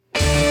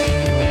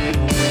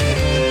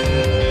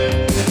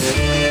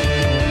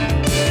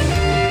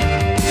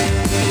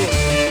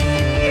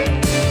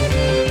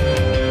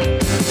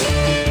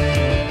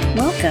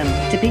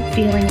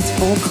Feelings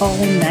Full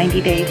Calling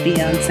 90 Day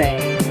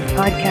Fiancé, a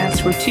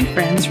podcast where two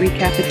friends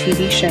recap a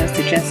TV show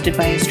suggested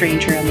by a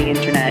stranger on the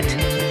internet.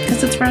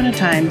 Because it's Rona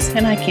times,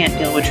 and I can't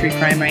deal with true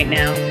crime right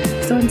now.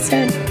 So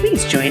instead,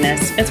 please join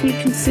us as we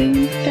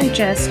consume,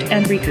 digest,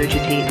 and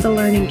regurgitate the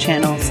Learning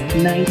Channel's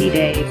 90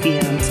 Day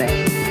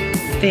Fiancé.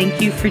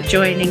 Thank you for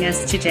joining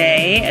us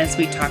today as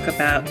we talk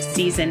about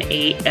Season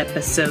 8,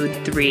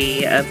 Episode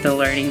 3 of the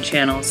Learning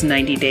Channel's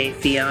 90 Day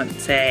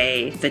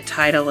Fiancé, the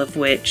title of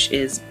which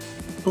is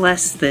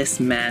Bless This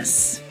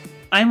Mess.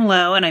 I'm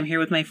Lo, and I'm here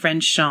with my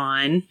friend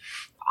Sean.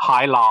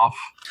 Hi, Love.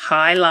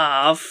 Hi,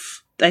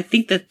 Love. I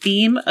think the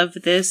theme of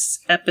this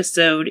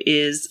episode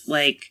is,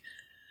 like,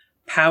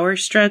 power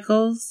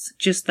struggles.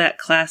 Just that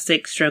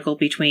classic struggle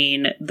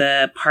between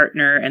the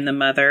partner and the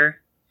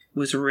mother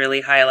was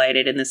really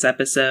highlighted in this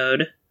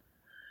episode.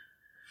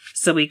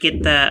 So we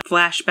get the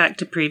flashback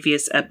to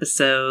previous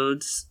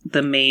episodes,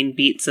 the main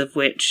beats of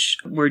which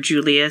were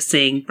Julia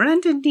saying,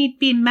 "Brandon need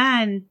be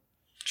man."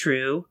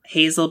 True.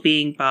 Hazel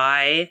being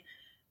bi.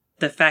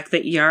 The fact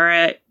that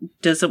Yara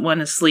doesn't want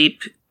to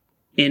sleep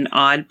in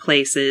odd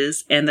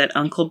places, and that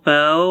Uncle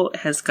Bo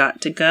has got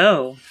to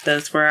go.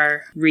 Those were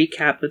our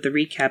recap of the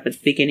recap at the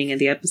beginning of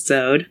the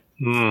episode.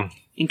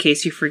 In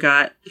case you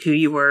forgot who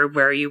you were,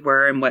 where you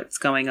were, and what's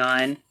going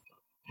on.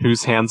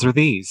 Whose hands are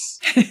these?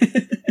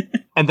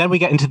 And then we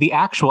get into the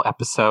actual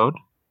episode.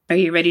 Are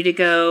you ready to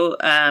go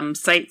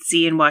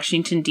sightsee in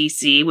Washington,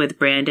 D.C. with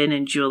Brandon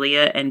and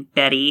Julia and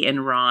Betty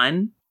and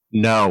Ron?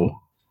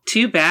 No.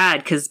 Too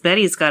bad, because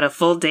Betty's got a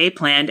full day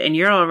planned, and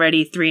you're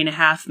already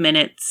 3.5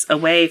 minutes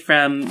away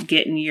from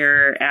getting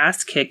your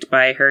ass kicked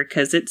by her,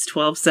 because it's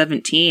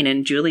 12:17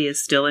 and Julia's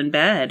still in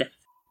bed.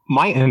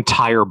 My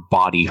entire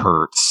body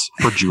hurts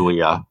for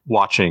Julia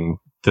watching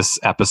this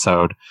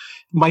episode.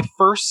 My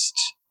first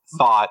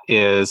thought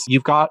is,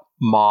 you've got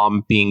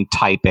mom being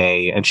type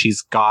A, and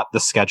she's got the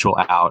schedule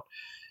out.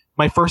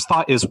 My first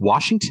thought is,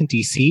 Washington,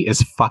 D.C.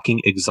 is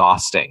fucking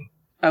exhausting.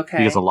 Okay.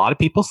 Because a lot of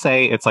people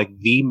say it's like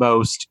the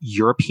most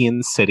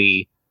European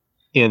city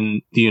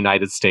in the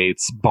United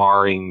States,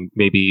 barring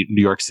maybe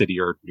New York City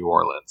or New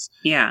Orleans.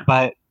 Yeah.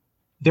 But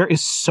there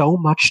is so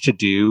much to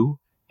do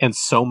and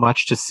so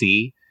much to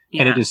see,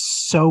 and it is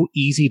so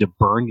easy to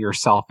burn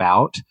yourself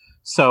out.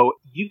 So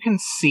you can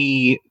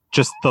see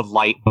just the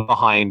light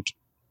behind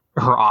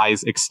her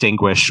eyes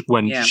extinguish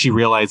when she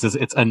realizes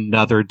it's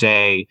another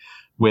day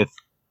with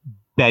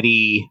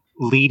Betty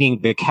leading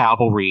the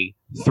cavalry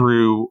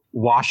through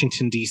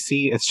Washington,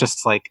 D.C. It's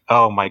just like,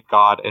 oh my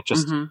God, it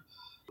just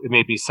it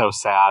made me so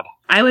sad.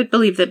 I would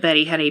believe that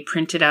Betty had a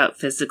printed out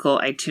physical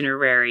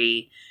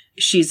itinerary.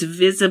 She's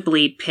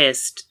visibly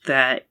pissed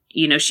that,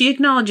 you know, she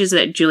acknowledges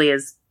that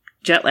Julia's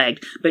jet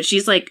lagged, but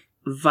she's like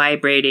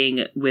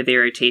vibrating with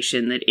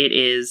irritation that it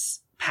is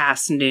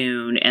past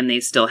noon and they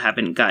still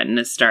haven't gotten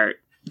to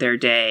start their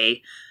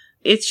day.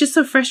 It's just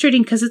so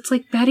frustrating because it's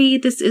like, Betty,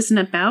 this isn't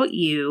about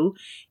you.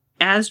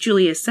 As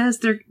Julia says,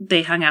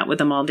 they hung out with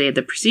them all day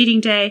the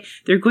preceding day.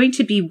 They're going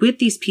to be with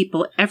these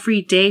people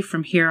every day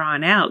from here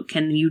on out.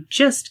 Can you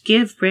just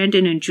give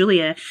Brandon and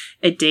Julia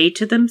a day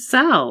to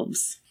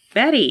themselves?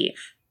 Betty.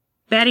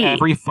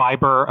 Every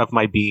fiber of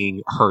my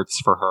being hurts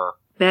for her.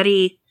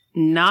 Betty,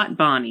 not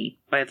Bonnie,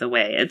 by the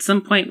way. At some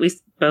point, we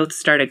both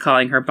started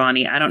calling her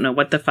Bonnie. I don't know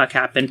what the fuck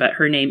happened, but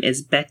her name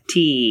is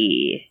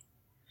Betty.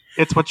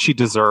 It's what she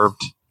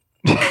deserved.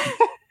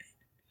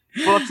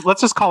 Well,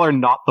 let's just call her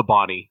Not the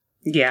Bonnie.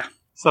 Yeah.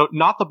 So,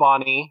 Not the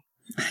Bonnie.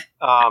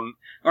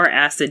 Or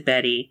Acid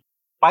Betty.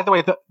 By the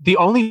way, the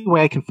only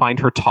way I can find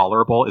her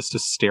tolerable is to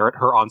stare at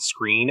her on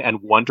screen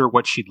and wonder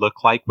what she'd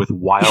look like with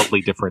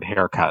wildly different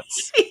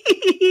haircuts.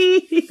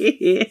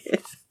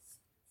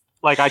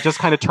 Like, I just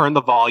kind of turn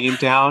the volume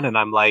down and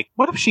I'm like,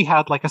 what if she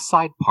had like a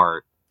side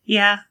part?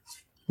 Yeah.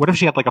 What if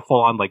she had like a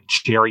full-on like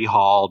Jerry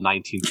Hall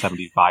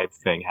 1975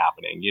 thing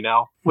happening, you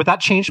know? Would that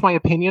change my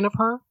opinion of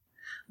her?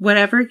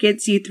 Whatever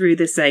gets you through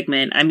the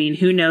segment. I mean,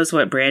 who knows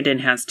what Brandon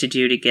has to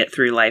do to get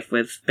through life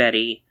with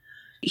Betty.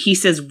 He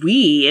says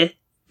we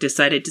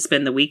decided to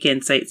spend the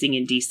weekend sightseeing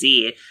in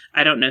D.C.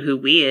 I don't know who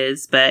we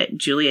is, but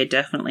Julia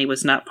definitely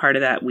was not part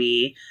of that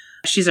we.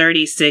 She's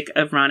already sick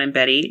of Ron and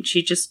Betty.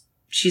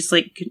 She's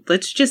like,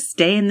 let's just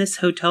stay in this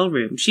hotel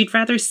room. She'd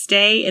rather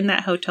stay in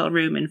that hotel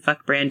room and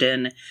fuck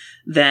Brandon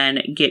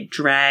than get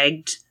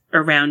dragged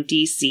around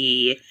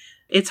D.C.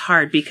 It's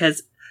hard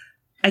because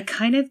I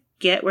kind of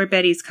get where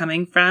Betty's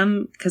coming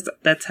from, because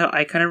that's how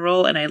I kind of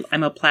roll, and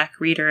I'm a plaque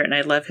reader and I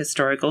love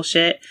historical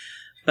shit,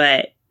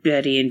 but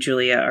Betty and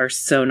Julia are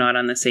so not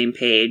on the same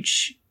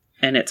page,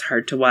 and it's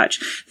hard to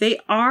watch. They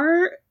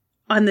are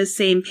on the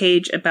same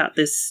page about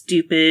this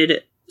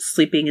stupid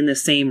sleeping in the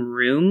same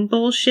room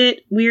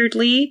bullshit,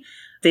 weirdly.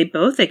 They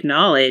both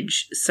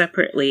acknowledge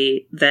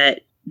separately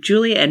that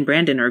Julia and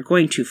Brandon are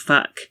going to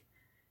fuck.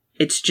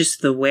 It's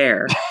just the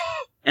where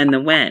and the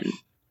when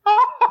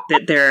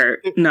that they're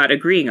not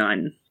agreeing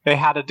on. They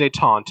had a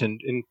detente,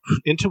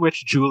 into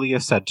which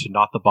Julia said to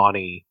Not the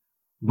Bonnie,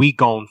 "We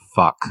gon'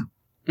 fuck."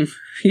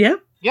 Yeah.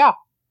 Yeah.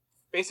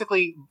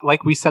 Basically,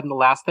 like we said in the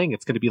last thing,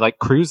 it's going to be like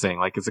cruising.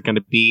 Like, is it going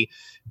to be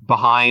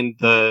behind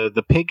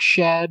the pig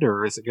shed,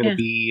 or is it going to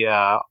be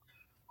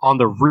on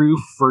the roof,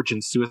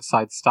 Virgin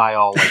Suicide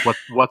style? Like,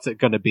 what's it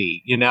going to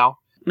be? You know,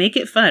 make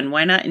it fun.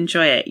 Why not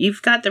enjoy it?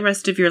 You've got the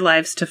rest of your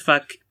lives to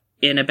fuck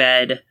in a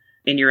bed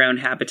in your own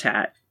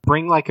habitat.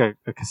 Bring like a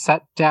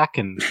cassette deck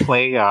and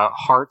play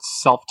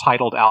Heart's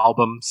self-titled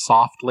album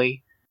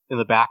softly in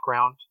the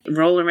background.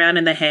 Roll around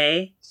in the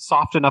hay.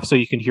 Soft enough so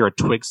you can hear a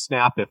twig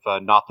snap if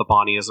Not the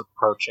Bonnie is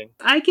approaching.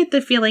 I get the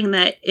feeling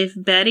that if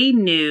Betty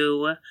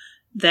knew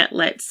that,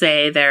 let's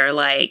say, they're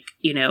like,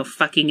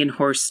 fucking in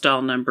horse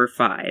stall number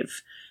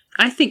 5,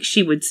 I think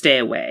she would stay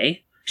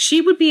away. She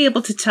would be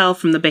able to tell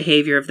from the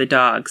behavior of the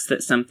dogs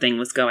that something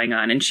was going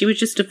on, and she would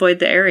just avoid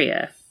the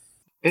area.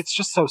 It's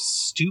just so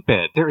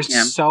stupid. There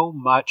is so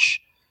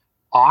much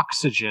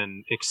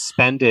oxygen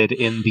expended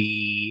in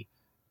the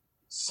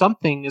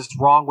something is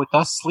wrong with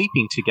us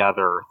sleeping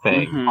together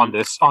thing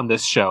on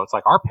this show. It's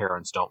like our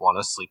parents don't want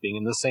us sleeping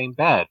in the same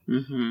bed.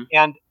 Mm-hmm.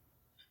 And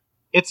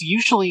it's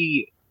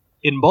usually,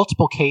 in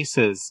multiple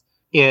cases,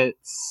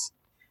 it's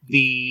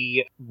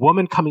the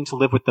woman coming to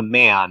live with the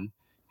man,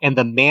 and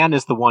the man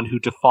is the one who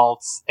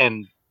defaults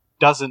and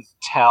doesn't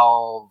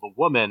tell the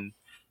woman.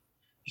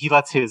 He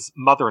lets his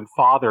mother and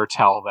father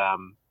tell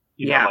them,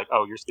 like,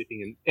 oh, you're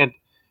sleeping in. And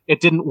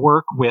it didn't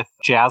work with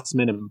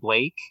Jasmine and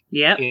Blake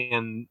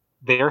in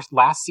their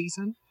last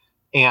season,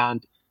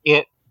 and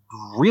it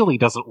really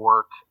doesn't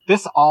work.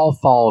 This all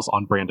falls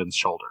on Brandon's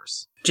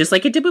shoulders. Just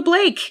like it did with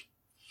Blake.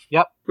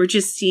 Yep. We're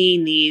just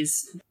seeing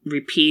these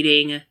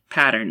repeating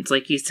patterns.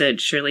 Like you said,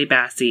 Shirley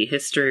Bassey,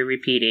 history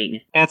repeating.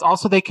 And it's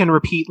also, they can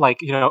repeat like,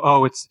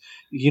 it's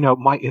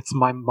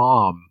my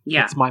mom.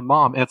 Yeah. It's my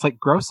mom. And it's like,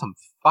 grow some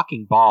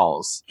fucking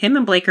balls. Him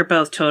and Blake are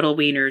both total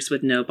wieners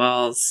with no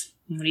balls.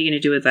 What are you going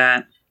to do with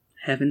that?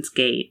 Heaven's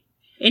Gate.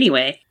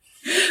 Anyway,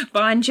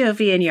 Bon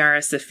Jovi and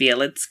Yara Sofia,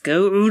 let's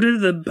go to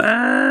the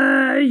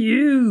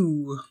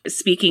bayou.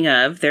 Speaking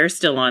of, they're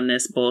still on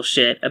this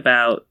bullshit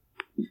about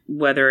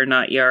whether or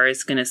not Yara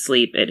is going to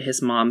sleep at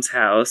his mom's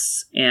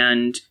house.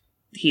 And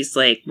he's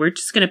like, we're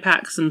just going to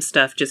pack some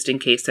stuff just in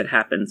case it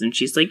happens. And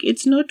she's like,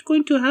 it's not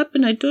going to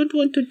happen. I don't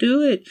want to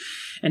do it.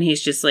 And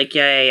he's just like,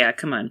 yeah,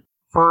 come on.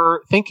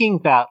 For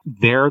thinking that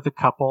they're the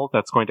couple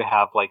that's going to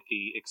have, like,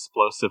 the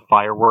explosive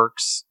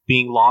fireworks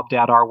being lobbed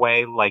at our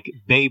way, like,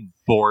 they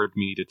bored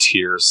me to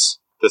tears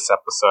this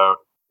episode.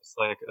 It's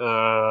like,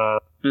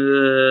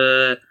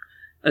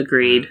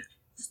 Agreed.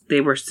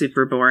 They were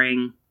super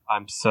boring.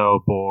 I'm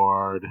so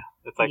bored.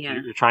 It's like,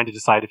 you're trying to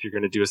decide if you're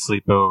going to do a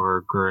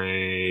sleepover.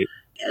 Great.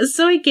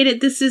 So I get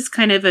it. This is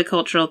kind of a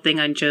cultural thing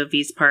on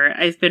Jovi's part.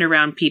 I've been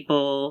around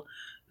people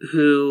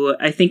who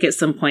I think at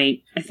some point,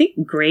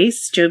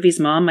 Grace, Jovi's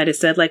mom, might have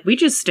said, like, we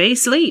just stay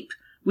asleep.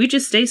 We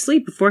just stay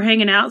asleep. If we're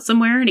hanging out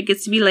somewhere and it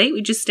gets to be late,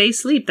 we just stay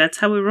asleep. That's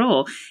how we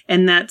roll.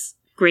 And that's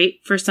great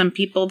for some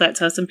people. That's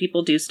how some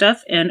people do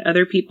stuff. And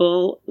other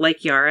people,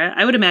 like Yara,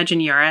 I would imagine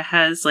Yara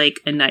has,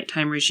 like, a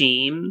nighttime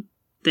regime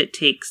that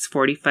takes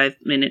 45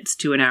 minutes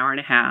to an hour and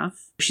a half.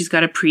 She's got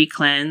to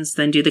pre-cleanse,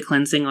 then do the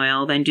cleansing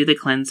oil, then do the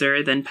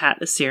cleanser, then pat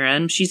the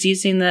serum. She's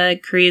using the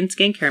Korean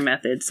skincare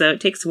method, so it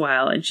takes a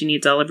while, and she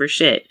needs all of her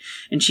shit.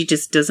 And she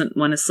just doesn't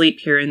want to sleep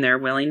here and there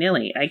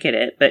willy-nilly. I get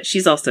it, but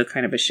she's also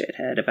kind of a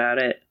shithead about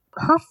it.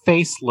 Her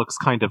face looks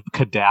kind of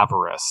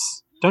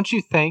cadaverous, don't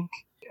you think?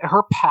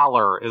 Her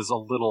pallor is a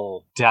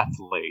little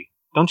deathly,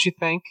 don't you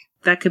think?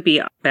 That could be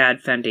a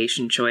bad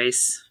foundation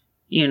choice,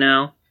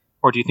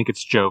 Or do you think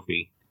it's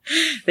Jovi?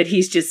 That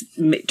he's just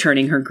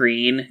turning her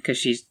green because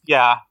she's...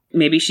 Yeah.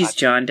 Maybe she's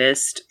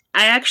jaundiced.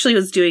 I actually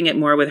was doing it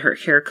more with her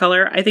hair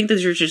color. I think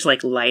those are just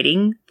like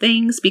lighting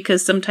things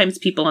because sometimes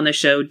people on the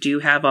show do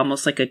have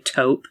almost like a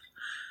taupe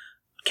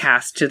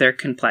cast to their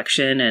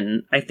complexion,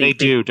 and I think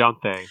they do, don't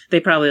they?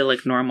 They probably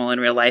look normal in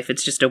real life.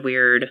 It's just a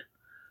weird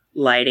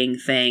lighting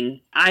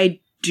thing. I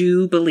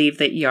do believe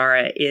that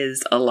Yara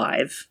is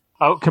alive.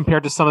 Oh,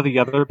 compared to some of the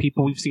other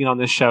people we've seen on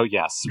this show,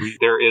 yes.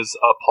 there is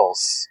a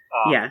pulse.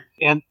 Yeah.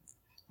 And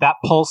that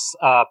pulse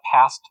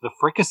passed the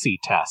fricassee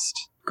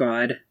test.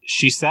 God.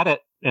 She said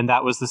it, and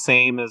that was the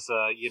same as,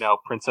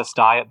 Princess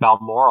Di at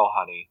Balmoral,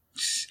 honey.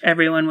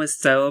 Everyone was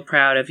so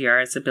proud of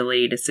Yara's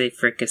ability to say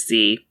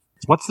fricassee.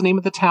 What's the name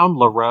of the town?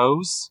 La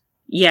Rose?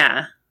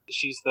 Yeah.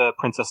 She's the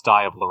Princess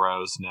Di of La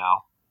Rose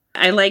now.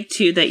 I like,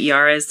 too, that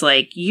Yara's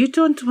like, you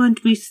don't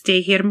want me to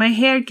stay here. My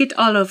hair get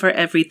all over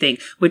everything,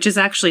 which is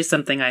actually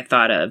something I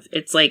thought of.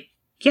 It's like,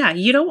 yeah,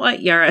 you don't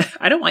want Yara.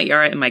 I don't want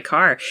Yara in my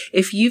car.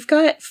 If you've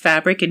got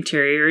fabric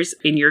interiors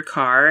in your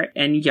car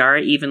and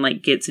Yara even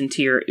like gets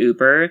into your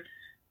Uber,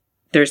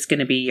 there's going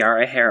to be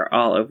Yara hair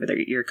all over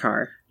your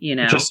car,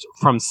 Just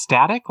from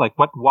static? Like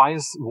what?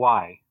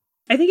 Why?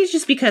 I think it's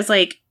just because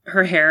like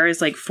her hair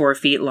is like 4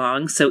 feet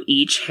long. So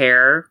each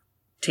hair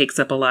takes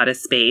up a lot of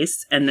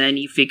space. And then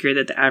you figure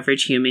that the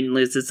average human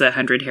loses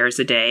 100 hairs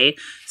a day.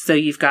 So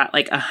you've got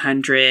like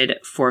 100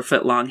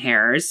 4-foot long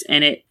hairs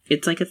and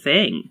it's like a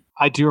thing.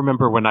 I do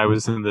remember when I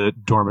was in the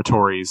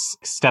dormitories,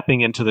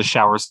 stepping into the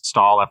shower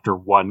stall after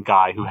one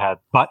guy who had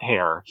butt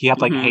hair. He had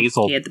like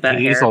hazel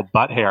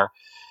butt hair.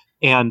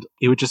 and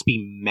it would just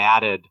be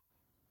matted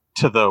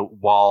to the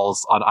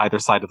walls on either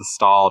side of the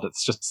stall. And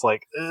it's just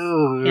like,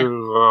 yeah.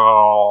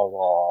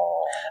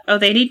 Oh,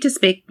 they need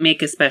to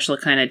make a special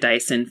kind of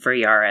Dyson for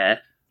Yara.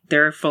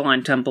 There are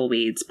full-on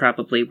tumbleweeds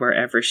probably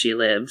wherever she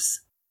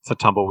lives. It's a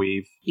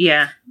tumbleweave.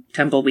 Yeah,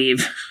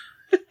 tumbleweave.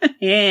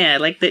 Yeah, I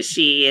like that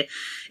she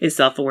is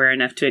self-aware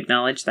enough to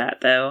acknowledge that,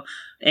 though.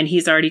 And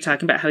he's already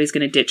talking about how he's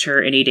going to ditch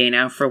her any day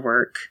now for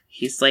work.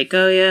 He's like,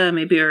 oh yeah,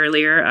 maybe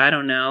earlier. I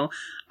don't know.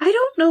 I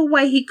don't know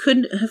why he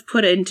couldn't have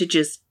put in to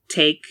just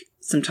take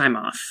some time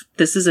off.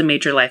 This is a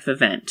major life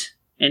event.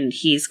 And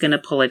he's going to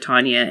pull a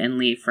Tanya and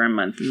leave for a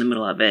month in the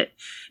middle of it.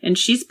 And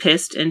she's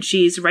pissed, and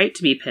she's right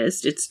to be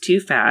pissed. It's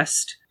too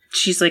fast.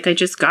 She's like, I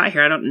just got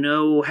here. I don't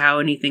know how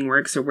anything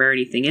works or where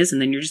anything is.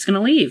 And then you're just going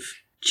to leave.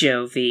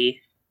 Jovi.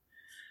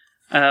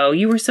 Oh,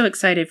 you were so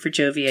excited for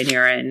Jovi and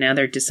Yara, and now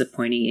they're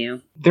disappointing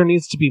you. There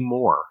needs to be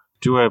more.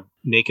 Do a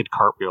naked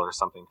cartwheel or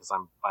something, because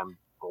I'm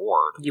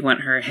bored. You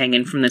want her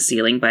hanging from the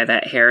ceiling by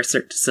that hair,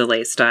 Cirque du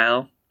Soleil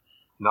style?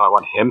 No, I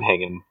want him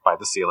hanging by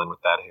the ceiling with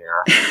that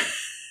hair.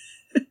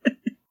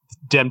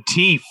 Dem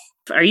teeth.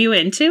 Are you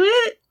into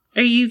it?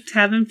 Are you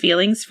having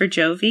feelings for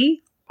Jovi?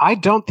 I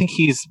don't think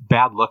he's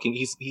bad looking.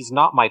 He's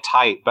not my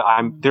type, but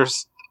I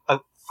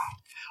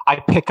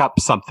pick up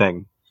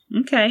something.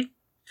 Okay.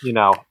 You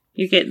know.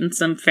 You're getting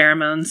some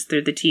pheromones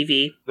through the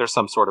TV. There's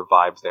some sort of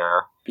vibe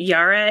there.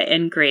 Yara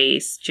and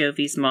Grace,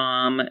 Jovi's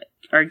mom,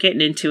 are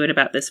getting into it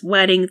about this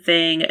wedding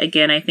thing.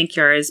 Again, I think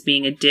Yara's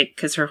being a dick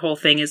because her whole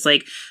thing is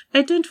like,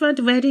 I don't want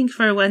a wedding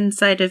for one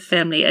side of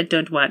family. I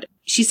don't want.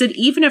 She said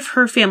even if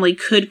her family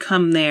could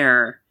come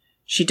there,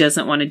 she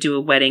doesn't want to do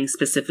a wedding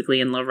specifically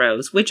in La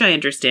Rose, which I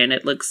understand.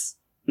 It looks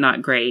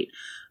not great.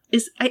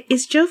 Is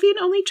Jovi an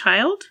only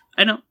child?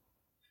 I don't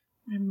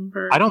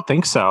remember. I don't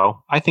think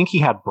so. I think he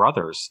had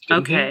brothers.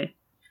 Okay.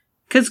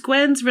 Because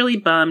Gwen's really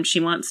bummed. She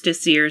wants to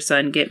see her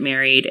son get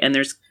married. And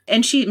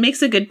she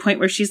makes a good point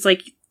where she's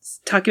like,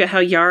 talking about how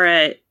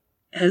Yara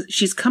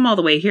she's come all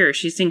the way here.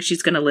 She thinks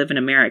she's going to live in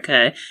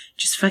America.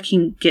 Just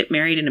fucking get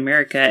married in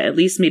America. At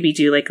least maybe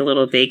do like a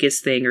little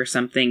Vegas thing or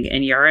something.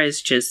 And Yara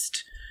is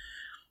just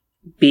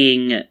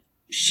being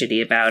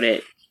shitty about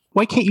it.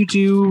 Why can't you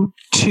do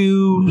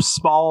two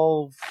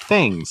small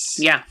things?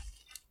 Yeah.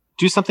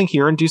 Do something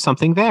here and do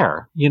something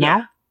there, you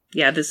know?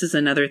 Yeah, this is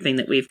another thing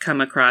that we've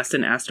come across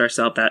and asked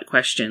ourselves that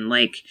question.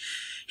 Like,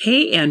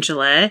 hey,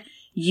 Angela,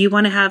 you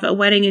want to have a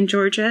wedding in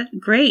Georgia?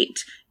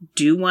 Great.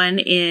 Do one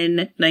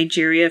in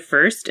Nigeria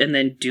first and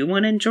then do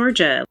one in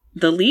Georgia.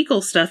 The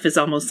legal stuff is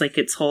almost like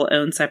its whole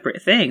own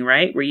separate thing,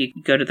 right? Where you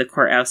go to the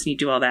courthouse and you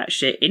do all that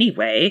shit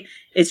anyway.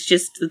 It's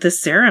just the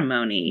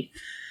ceremony.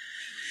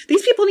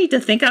 These people need to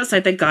think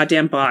outside the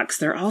goddamn box.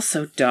 They're all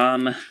so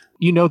dumb.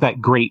 You know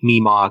that great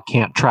Mima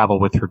can't travel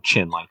with her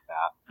chin like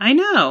that. I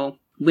know.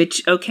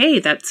 Which, okay,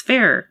 that's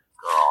fair.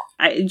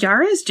 Girl.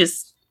 Yara's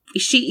just,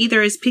 she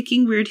either is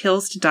picking weird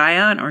hills to die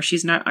on, or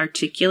she's not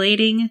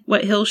articulating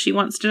what hill she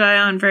wants to die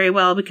on very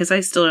well, because I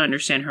still don't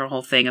understand her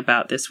whole thing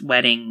about this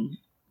wedding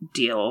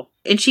deal.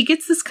 And she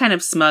gets this kind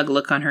of smug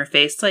look on her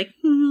face, like,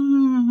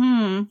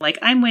 like,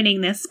 I'm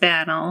winning this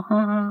battle.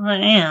 On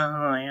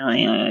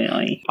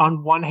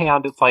one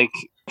hand, it's like,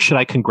 should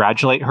I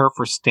congratulate her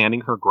for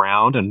standing her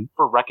ground and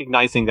for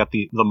recognizing that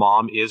the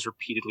mom is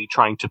repeatedly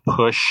trying to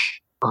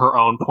push her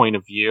own point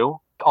of view?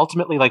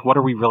 Ultimately, like, what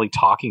are we really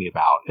talking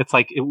about? It's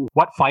like,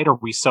 what fight are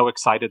we so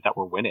excited that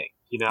we're winning?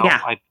 You know?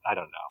 Yeah. I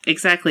don't know.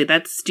 Exactly.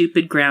 That's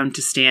stupid ground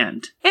to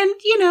stand. And,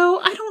 you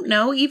know, I don't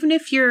know, even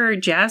if you're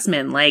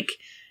Jasmine, like,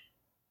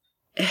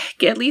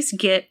 at least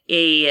get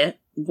a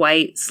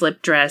white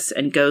slip dress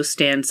and go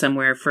stand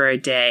somewhere for a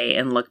day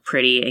and look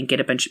pretty and get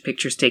a bunch of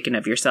pictures taken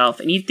of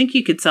yourself. And you'd think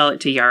you could sell it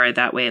to Yara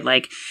that way.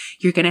 Like,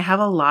 you're going to have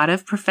a lot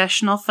of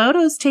professional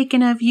photos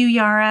taken of you,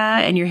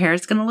 Yara, and your hair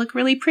is going to look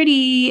really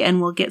pretty,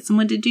 and we'll get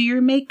someone to do your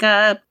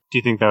makeup. Do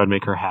you think that would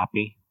make her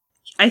happy?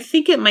 I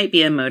think it might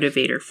be a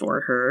motivator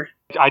for her.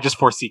 I just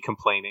foresee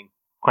complaining,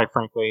 quite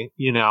frankly,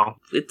 you know.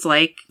 It's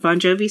like Bon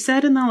Jovi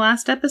said in the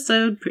last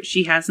episode,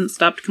 she hasn't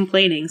stopped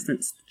complaining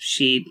since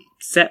she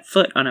set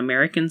foot on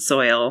American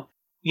soil.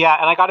 Yeah,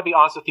 and I gotta be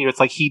honest with you,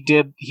 it's like he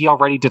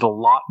already did a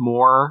lot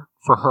more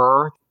for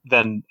her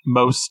than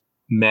most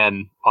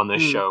men on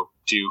this show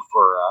do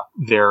for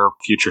their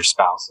future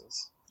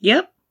spouses.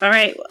 Yep. All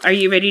right, are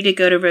you ready to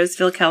go to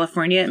Roseville,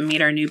 California and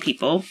meet our new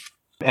people?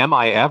 Am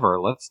I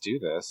ever? Let's do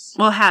this.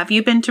 Well, have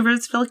you been to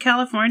Roseville,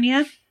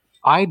 California?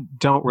 I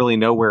don't really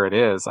know where it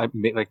is.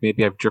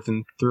 Maybe I've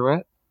driven through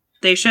it.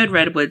 They showed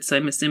Redwood, so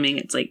I'm assuming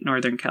it's like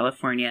Northern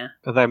California.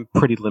 I'm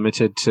pretty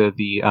limited to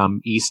the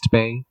East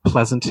Bay,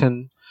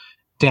 Pleasanton,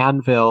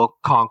 Danville,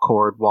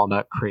 Concord,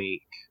 Walnut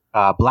Creek,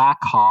 Black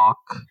Hawk,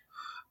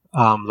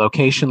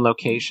 location.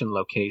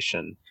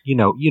 You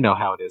know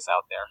how it is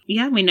out there.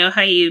 Yeah, we know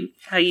how you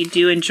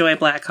do enjoy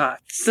Black Hawk.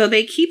 So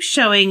they keep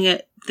showing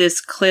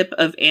this clip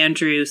of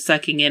Andrew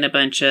sucking in a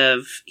bunch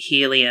of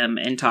helium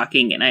and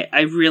talking, and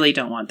I really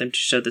don't want them to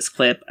show this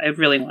clip. I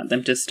really want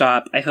them to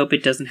stop. I hope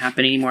it doesn't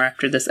happen anymore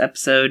after this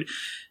episode,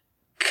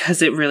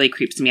 because it really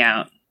creeps me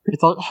out.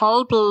 He's like,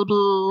 "Hey, baby.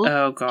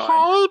 Oh, God.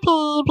 Hey,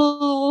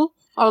 baby.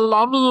 I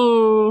love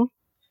you.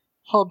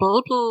 Hey,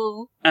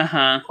 baby.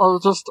 Uh-huh.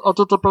 I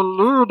did a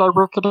balloon. I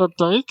work at a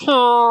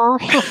daycare.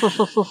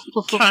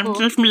 Come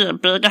give me a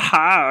big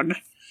hug.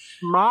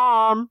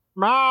 Mom.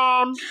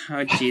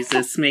 Oh,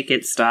 Jesus, make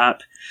it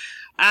stop.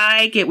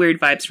 I get weird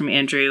vibes from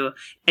Andrew.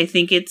 I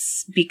think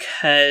it's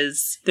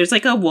because there's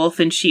like a wolf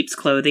in sheep's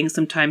clothing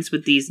sometimes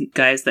with these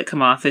guys that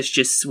come off as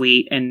just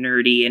sweet and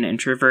nerdy and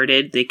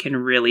introverted. They can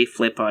really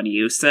flip on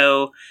you.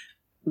 So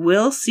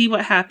we'll see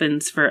what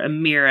happens for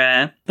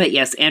Amira. But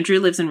yes, Andrew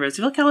lives in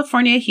Roseville,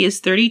 California. He is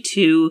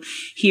 32.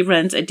 He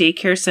runs a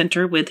daycare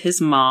center with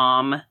his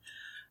mom.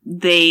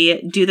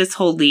 They do this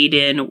whole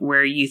lead-in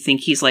where you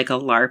think he's like a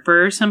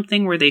LARPer or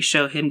something, where they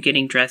show him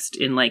getting dressed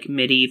in like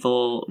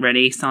medieval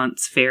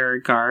Renaissance fair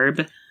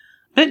garb.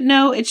 But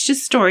no, it's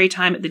just story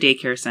time at the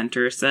daycare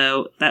center,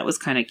 so that was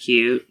kind of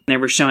cute. They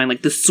were showing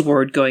like the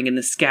sword going in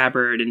the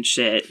scabbard and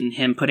shit, and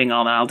him putting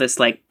on all this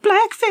like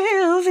black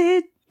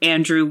velvet.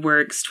 Andrew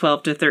works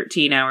 12 to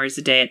 13 hours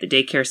a day at the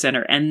daycare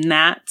center, and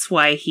that's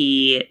why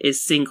he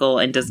is single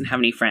and doesn't have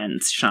any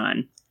friends,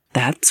 Sean.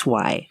 That's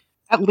why.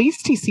 At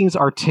least he seems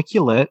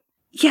articulate.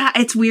 Yeah,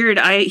 it's weird.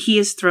 He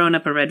has thrown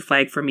up a red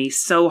flag for me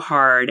so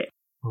hard.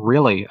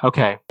 Really?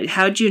 Okay.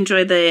 How'd you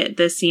enjoy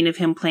the scene of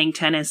him playing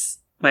tennis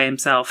by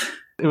himself?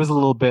 It was a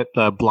little bit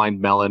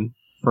blind melon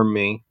for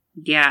me.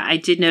 Yeah, I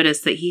did notice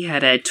that he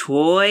had a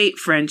tight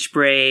French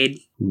braid.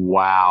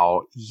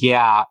 Wow.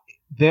 Yeah.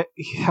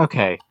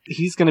 Okay.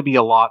 He's going to be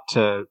a lot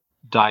to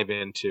dive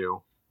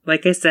into.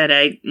 Like I said,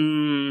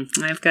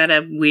 I've got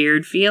a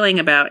weird feeling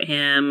about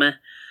him.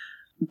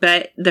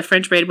 But the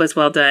French braid was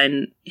well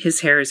done.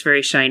 His hair is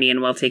very shiny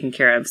and well taken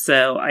care of.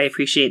 So I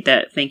appreciate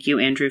that. Thank you,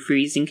 Andrew, for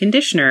using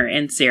conditioner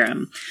and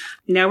serum.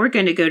 Now we're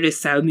going to go to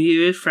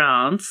Saumur,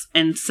 France.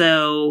 And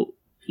so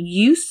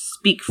you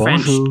speak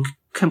French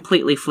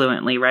completely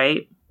fluently,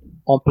 right?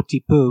 Un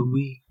petit peu,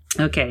 oui.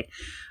 Okay.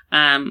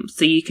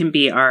 So you can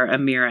be our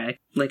Amira.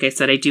 Like I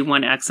said, I do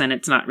one accent.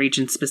 It's not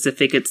region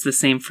specific. It's the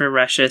same for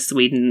Russia,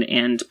 Sweden,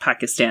 and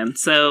Pakistan.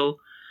 So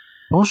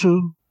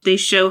Bonjour. They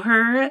show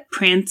her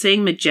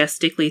prancing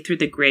majestically through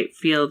the grape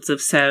fields of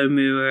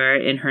Saumur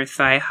in her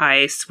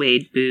thigh-high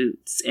suede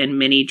boots and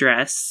mini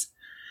dress.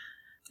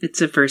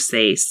 It's a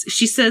Versailles.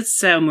 She says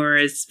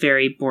Saumur is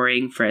very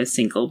boring for a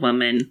single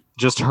woman.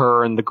 Just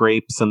her and the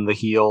grapes and the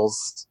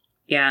heels.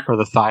 Yeah. Or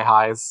the thigh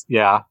highs.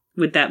 Yeah.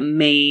 With that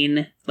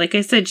mane. Like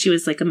I said, she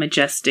was like a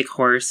majestic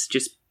horse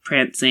just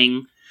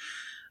prancing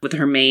with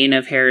her mane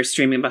of hair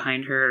streaming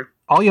behind her.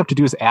 All you have to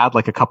do is add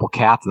like a couple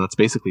cats, and that's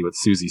basically what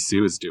Susie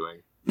Sue is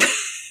doing.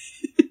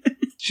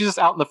 She's just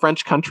out in the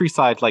French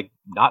countryside, like,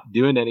 not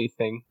doing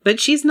anything. But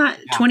she's not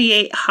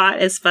 28 hot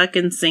as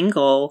fucking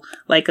single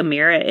like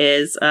Amira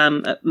is.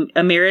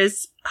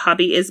 Amira's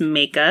hobby is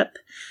makeup.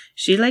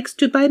 She likes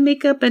to buy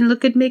makeup and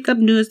look at makeup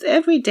news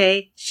every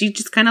day. She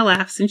just kind of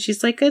laughs and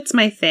she's like, it's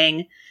my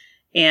thing.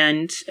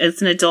 And as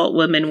an adult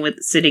woman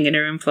sitting in a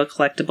room full of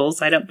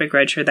collectibles, I don't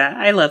begrudge her that.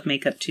 I love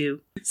makeup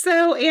too.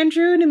 So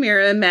Andrew and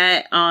Amira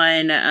met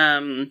on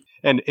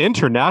an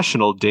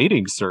international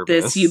dating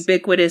service. This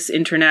ubiquitous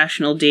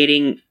international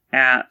dating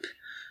app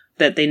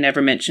that they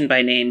never mention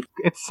by name.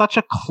 It's such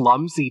a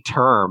clumsy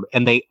term,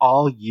 and they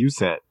all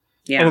use it.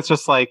 Yeah. And it's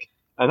just like,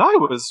 and I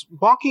was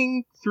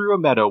walking through a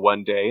meadow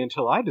one day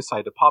until I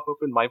decided to pop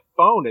open my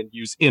phone and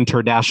use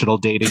international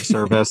dating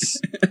service.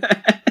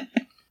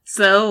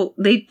 So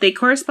they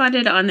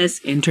corresponded on this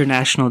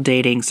international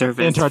dating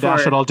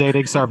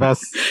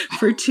service.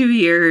 For 2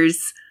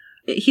 years.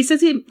 He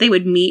says they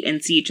would meet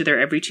and see each other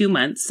every 2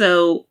 months.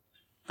 So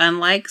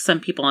unlike some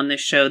people on this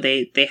show,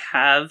 they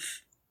have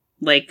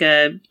like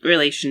a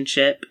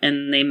relationship,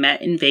 and they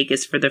met in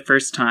Vegas for the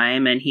first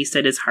time. And he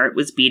said his heart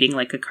was beating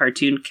like a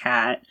cartoon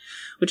cat,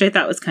 which I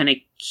thought was kind of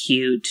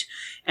cute.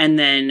 And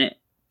then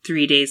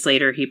 3 days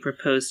later, he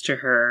proposed to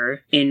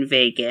her in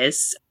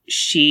Vegas.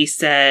 She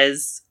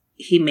says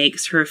he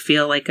makes her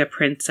feel like a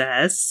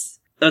princess.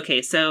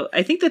 Okay, so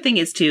I think the thing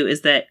is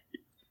that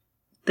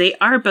they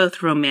are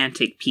both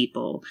romantic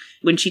people.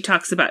 When she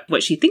talks about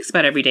what she thinks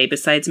about every day,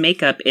 besides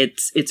makeup,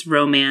 it's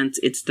romance,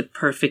 it's the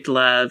perfect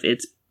love,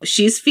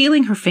 she's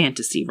feeling her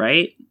fantasy,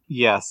 right?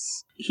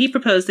 Yes. He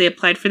proposed, they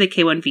applied for the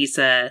K-1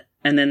 visa,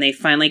 and then they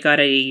finally got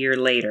it a year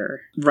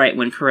later, right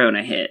when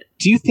Corona hit.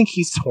 Do you think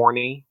he's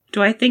horny?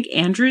 Do I think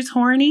Andrew's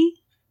horny?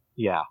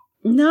 Yeah.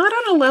 Not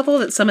on a level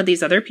that some of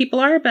these other people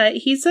are, but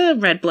he's a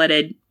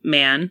red-blooded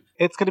man.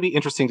 It's going to be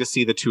interesting to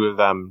see the two of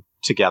them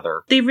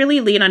together. They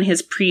really lean on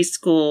his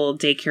preschool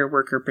daycare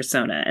worker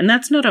persona, and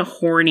that's not a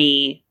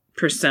horny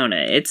persona.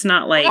 It's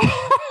not like...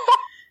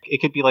 It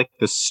could be like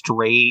the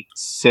straight,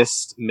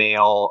 cis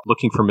male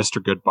looking for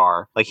Mr.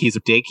 Goodbar. Like, he's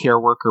a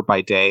daycare worker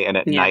by day, and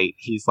at night,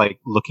 he's like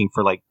looking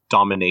for like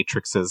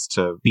dominatrixes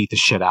to beat the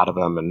shit out of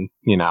him, and,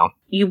 you know.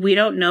 We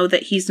don't know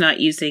that he's not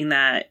using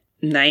that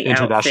night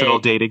international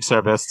outfit. Dating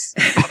service.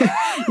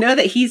 Know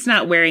that he's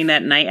not wearing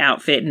that night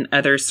outfit in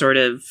other sort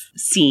of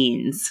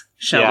scenes.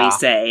 shall we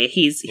say.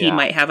 He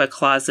might have a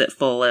closet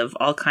full of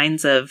all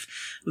kinds of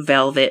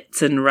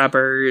velvets and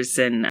rubbers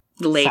and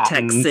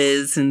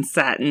latexes and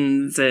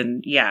satins,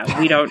 and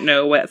we don't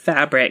know what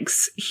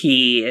fabrics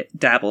he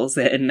dabbles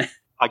in.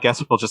 I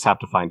guess we'll just have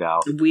to find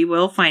out. We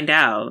will find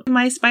out.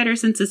 My spider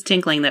sense is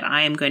tinkling that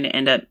I am going to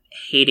end up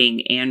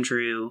hating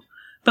Andrew,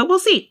 but we'll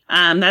see.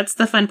 That's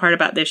the fun part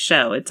about this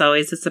show. It's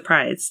always a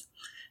surprise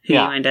who you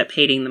end up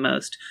hating the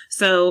most.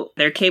 So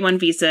their K-1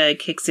 visa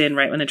kicks in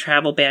right when the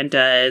travel ban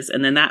does,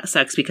 and then that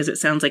sucks because it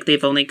sounds like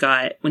they've only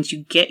got, once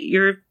you get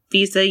your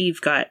visa,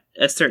 you've got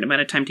a certain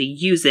amount of time to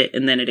use it,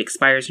 and then it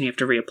expires and you have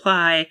to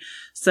reapply.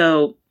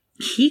 So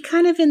he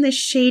kind of in this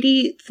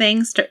shady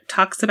thing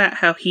talks about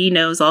how he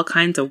knows all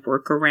kinds of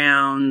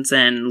workarounds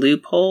and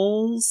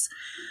loopholes.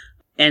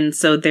 And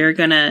so they're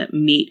going to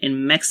meet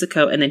in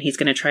Mexico, and then he's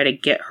going to try to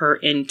get her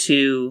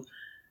into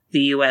the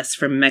U.S.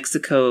 from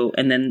Mexico,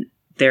 and then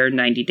their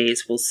 90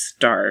 days will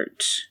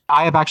start.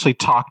 I have actually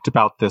talked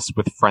about this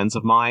with friends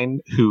of mine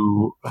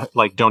who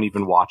like don't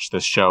even watch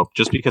this show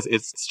just because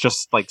it's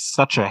just like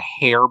such a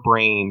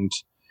harebrained,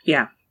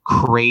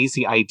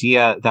 crazy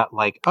idea that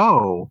like,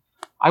 oh,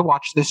 I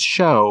watched this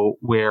show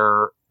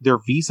where their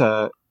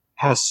visa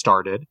has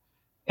started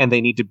and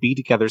they need to be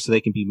together so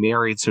they can be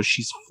married. So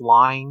she's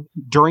flying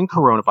during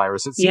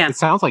coronavirus. It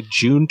sounds like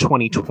June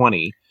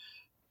 2020.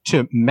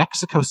 To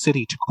Mexico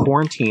City to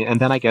quarantine and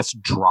then I guess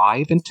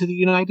drive into the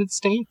United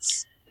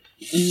States?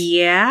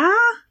 Yeah.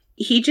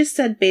 He just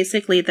said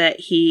basically that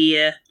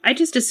I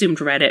just assumed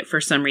Reddit for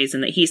some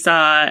reason, that he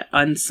saw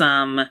on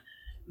some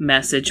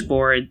message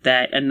board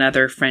that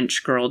another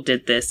French girl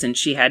did this and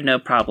she had no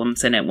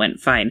problems and it went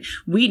fine.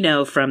 We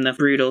know from the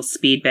brutal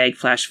speed bag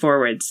flash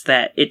forwards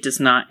that it does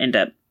not end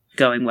up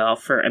going well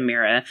for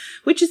Amira,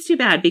 which is too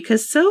bad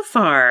because so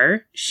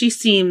far she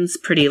seems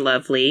pretty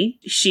lovely.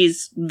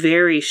 She's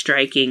very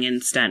striking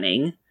and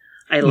stunning.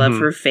 I love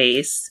her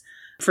face.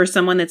 For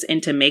someone that's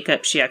into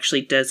makeup, she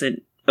actually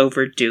doesn't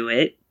overdo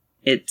it.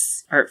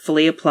 It's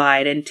artfully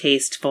applied and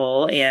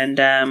tasteful, and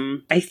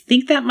I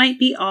think that might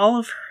be all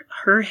of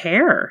her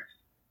hair.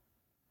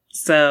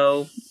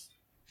 So,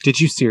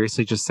 did you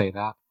seriously just say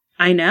that?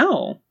 I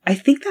know. I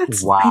think I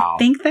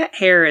think that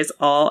hair is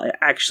all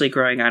actually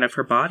growing out of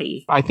her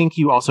body. I think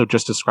you also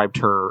just described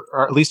her,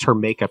 or at least her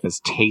makeup, as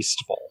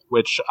tasteful,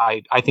 which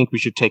I think we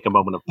should take a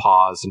moment of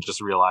pause and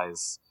just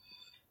realize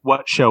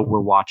what show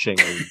we're watching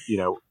and,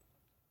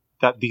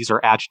 that these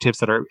are adjectives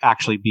that are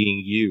actually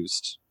being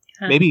used.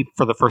 Maybe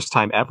for the first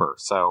time ever.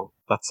 So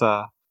let's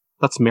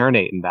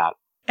marinate in that.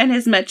 And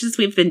as much as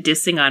we've been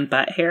dissing on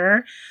butt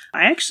hair,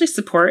 I actually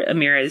support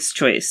Amira's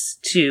choice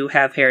to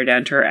have hair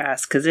down to her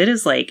ass, because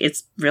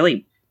it's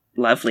really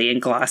lovely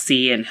and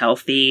glossy and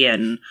healthy,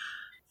 and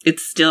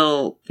it's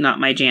still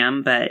not my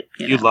jam, but...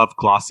 You love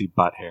glossy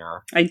butt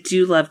hair. I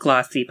do love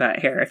glossy butt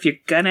hair. If you're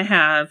gonna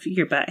have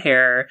your butt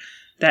hair,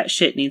 that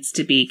shit needs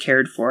to be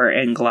cared for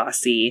and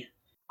glossy.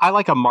 I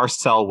like a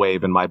Marcel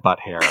wave in my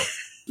butt hair.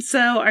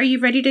 So, are you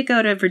ready to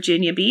go to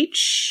Virginia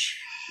Beach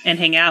and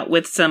hang out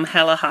with some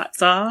hella hot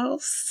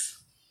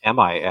sauce? Am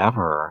I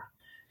ever?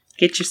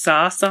 Get your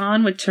sauce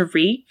on with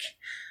Tariq.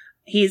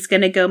 He's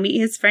going to go meet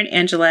his friend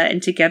Angela,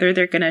 and together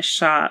they're going to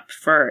shop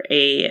for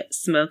a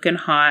smoking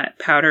hot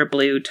powder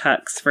blue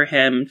tux for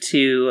him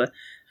to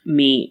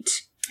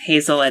meet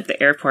Hazel at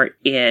the airport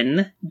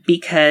in,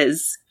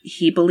 because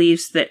he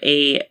believes that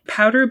a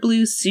powder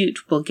blue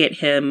suit will get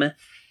him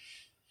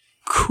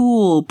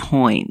cool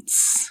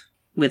points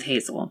with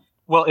Hazel.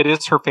 Well, it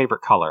is her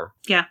favorite color.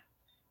 Yeah.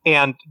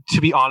 And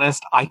to be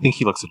honest, I think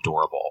he looks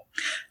adorable.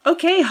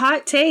 Okay,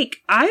 hot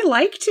take. I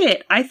liked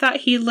it. I thought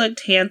he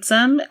looked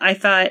handsome. I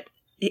thought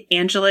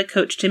Angela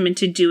coached him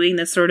into doing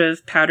this sort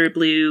of powder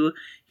blue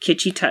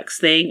kitschy tux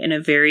thing in a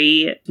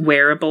very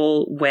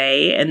wearable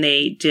way, and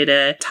they did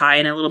a tie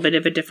in a little bit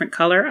of a different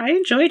color. I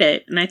enjoyed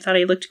it, and I thought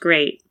he looked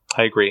great.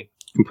 I agree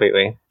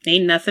completely.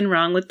 Ain't nothing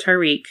wrong with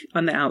Tariq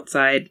on the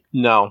outside.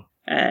 No.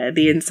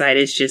 The inside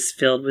is just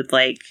filled with,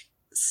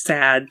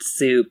 sad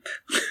soup.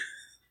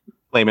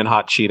 Flamin'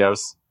 hot Cheetos.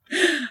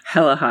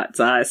 Hella hot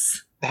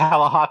sauce.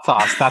 Hella hot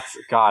sauce. That's,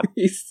 God.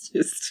 He's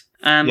just...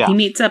 He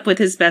meets up with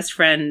his best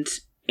friend,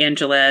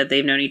 Angela.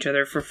 They've known each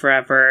other for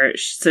forever.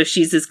 So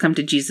she's his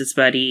come-to-Jesus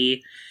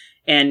buddy.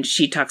 And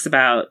she talks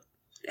about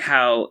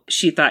how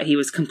she thought he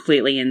was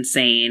completely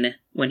insane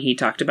when he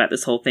talked about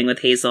this whole thing with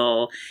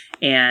Hazel.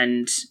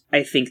 And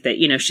I think that,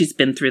 she's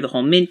been through the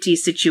whole Minty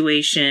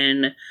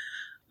situation.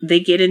 They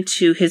get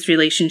into his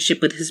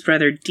relationship with his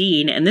brother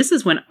Dean, and this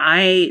is when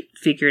I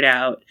figured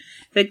out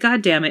that,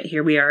 goddammit,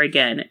 here we are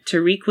again.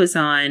 Tariq was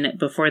on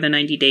Before the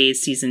 90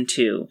 Days season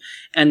 2,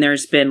 and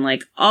there's been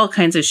all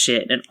kinds of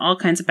shit and all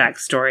kinds of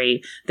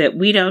backstory that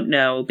we don't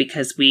know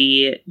because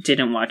we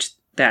didn't watch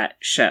that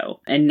show,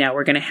 and now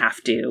we're gonna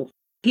have to.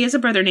 He has a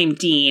brother named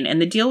Dean,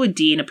 and the deal with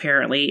Dean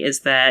apparently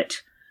is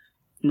that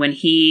when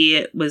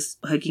he was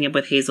hooking up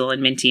with Hazel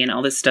and Minty and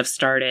all this stuff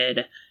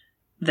started,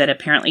 that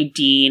apparently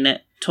Dean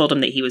told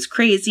him that he was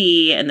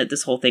crazy and that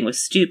this whole thing was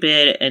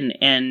stupid,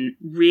 and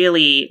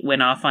really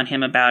went off on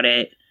him about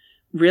it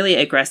really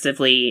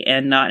aggressively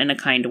and not in a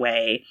kind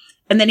way.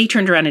 And then he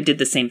turned around and did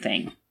the same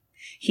thing.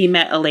 He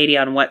met a lady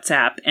on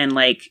WhatsApp and,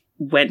 like,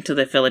 went to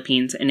the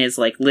Philippines and is,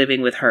 like,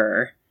 living with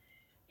her.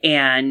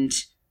 And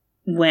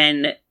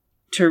when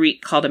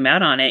Tariq called him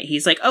out on it,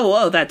 he's like,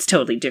 oh, that's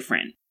totally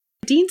different.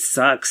 Dean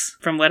sucks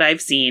from what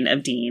I've seen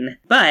of Dean.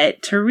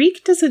 But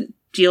Tariq doesn't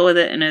deal with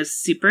it in a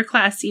super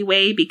classy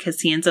way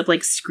because he ends up,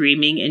 like,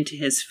 screaming into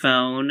his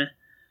phone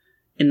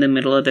in the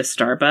middle of the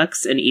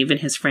Starbucks. And even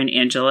his friend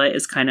Angela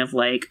is kind of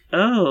like,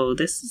 oh,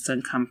 this is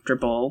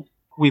uncomfortable.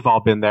 We've all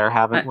been there,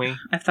 haven't we?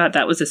 I thought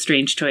that was a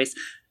strange choice.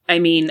 I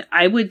mean,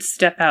 I would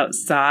step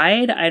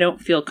outside. I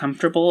don't feel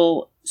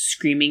comfortable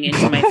screaming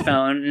into my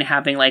phone and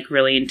having, like,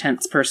 really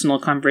intense personal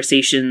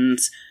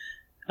conversations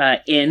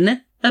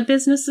in a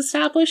business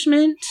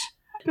establishment.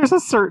 There's a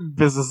certain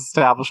business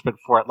establishment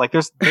for it. Like,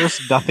 there's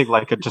nothing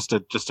like just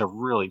a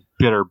really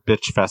bitter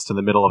bitch fest in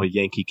the middle of a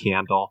Yankee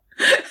Candle.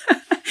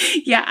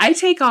 Yeah, I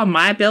take all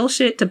my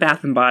bullshit to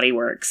Bath and Body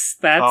Works.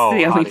 That's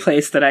the only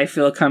place that I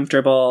feel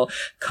comfortable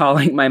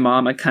calling my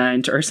mom a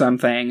cunt or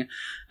something.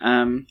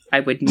 I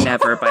would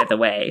never, by the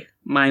way.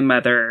 My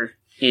mother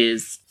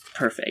is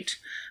perfect.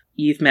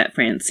 You've met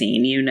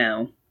Francine, you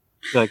know.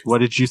 Like, what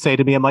did you say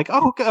to me? I'm like,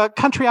 oh,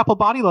 country apple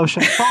body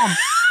lotion.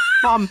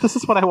 Mom, this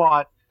is what I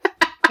want.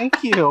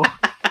 Thank you.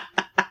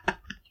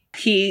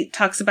 He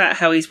talks about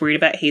how he's worried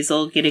about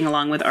Hazel getting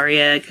along with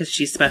Arya because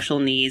she's special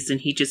needs, and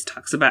he just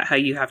talks about how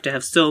you have to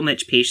have so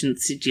much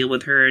patience to deal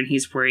with her, and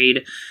he's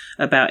worried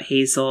about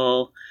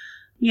Hazel.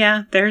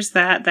 Yeah, there's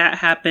that. That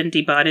happened.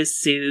 He bought his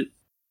suit.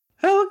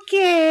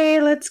 Okay,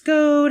 let's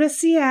go to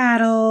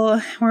Seattle,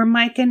 where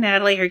Mike and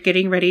Natalie are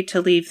getting ready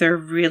to leave their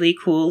really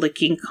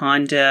cool-looking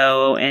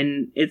condo,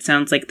 and it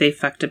sounds like they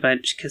fucked a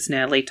bunch because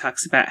Natalie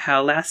talks about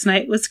how last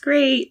night was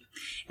great,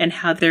 and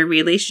how their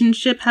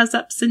relationship has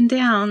ups and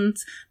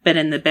downs, but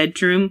in the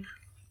bedroom,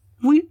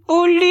 we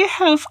only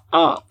have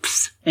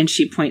ups. And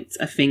she points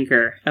a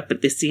finger up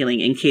at the ceiling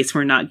in case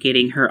we're not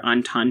getting her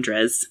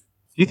entendres.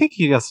 Do you think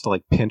he has to,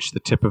 like, pinch the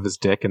tip of his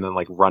dick and then,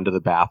 like, run to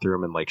the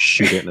bathroom and, like,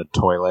 shoot it in a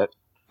toilet?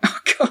 Oh,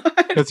 God.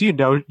 Because you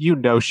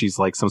know she's,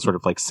 like, some sort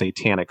of, like,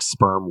 satanic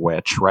sperm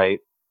witch, right?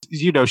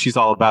 You know she's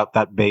all about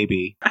that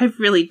baby. I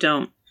really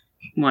don't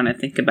want to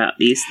think about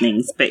these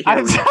things, but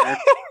here we are.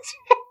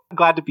 I'm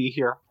glad to be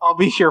here. I'll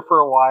be here for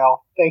a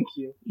while. Thank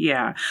you.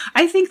 Yeah.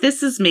 I think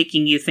this is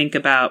making you think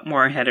about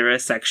more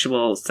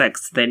heterosexual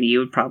sex than you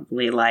would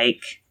probably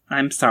like.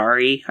 I'm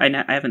sorry. I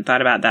haven't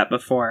thought about that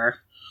before.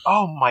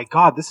 Oh my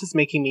God. This is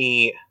making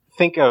me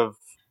think of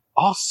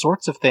all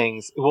sorts of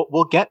things.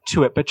 We'll get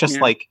to it, but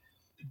just like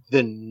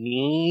the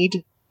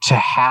need to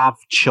have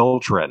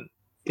children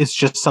is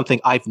just something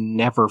I've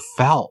never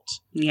felt.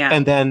 Yeah.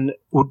 And then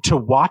to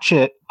watch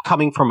it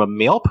coming from a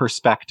male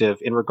perspective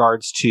in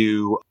regards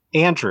to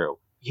Andrew.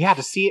 Yeah,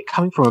 to see it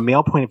coming from a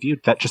male point of view,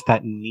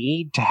 that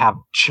need to have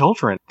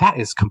children, that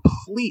is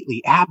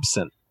completely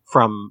absent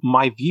from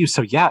my view.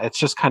 So yeah, it's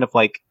just kind of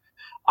like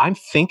I'm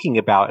thinking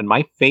about, and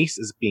my face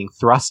is being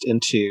thrust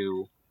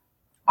into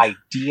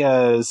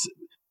ideas,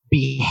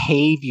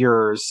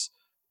 behaviors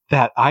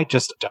that I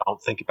just don't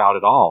think about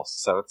at all.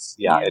 So it's,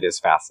 it is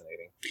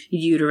fascinating.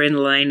 Uterine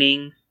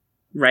lining,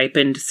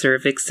 ripened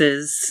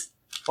cervixes.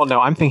 Well,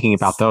 no, I'm thinking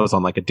about those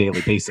on like a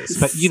daily basis.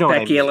 But you know what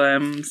I mean.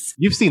 Speculums.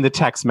 You've seen the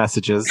text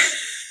messages.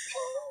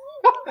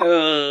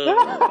 Oh.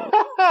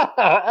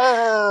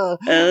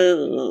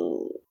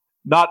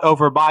 Not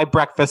over my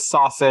breakfast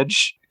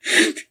sausage.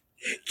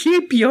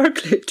 Keep your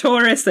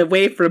clitoris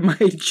away from my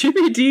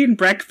Jimmy Dean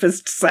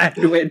breakfast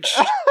sandwich.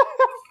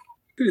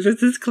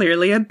 This is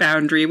clearly a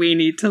boundary we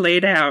need to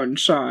lay down,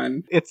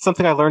 Sean. It's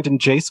something I learned in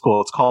J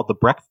school. It's called the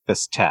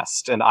breakfast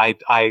test, and I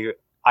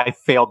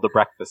failed the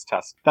breakfast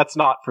test. That's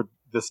not for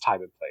this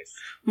time and place.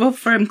 Well,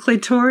 from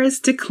clitoris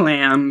to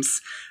clams,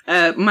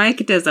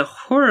 Mike does a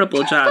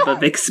horrible job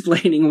of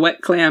explaining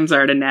what clams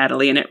are to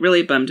Natalie, and it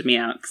really bummed me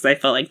out because I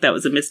felt like that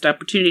was a missed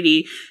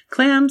opportunity.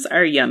 Clams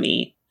are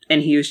yummy.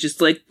 And he was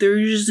just like,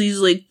 there's just these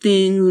like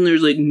things and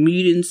there's like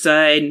meat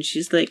inside. And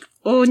she's like,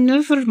 oh,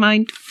 never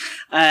mind.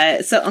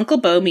 So Uncle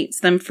Bo meets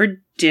them for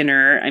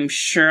dinner. I'm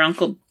sure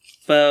Uncle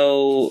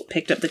Bo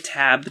picked up the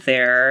tab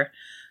there.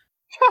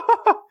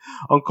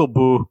 Uncle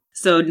Boo.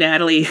 So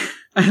Natalie,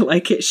 I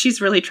like it.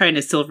 She's really trying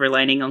to silver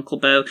lining Uncle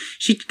Bo.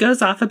 She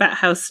goes off about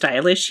how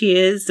stylish he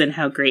is and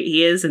how great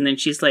he is. And then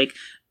she's like,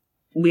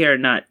 we are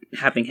not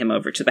having him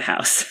over to the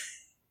house.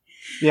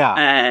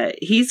 Yeah.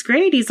 He's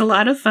great. He's a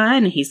lot of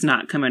fun. He's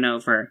not coming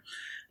over.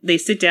 They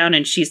sit down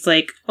and she's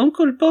like,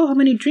 Uncle Bo, how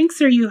many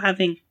drinks are you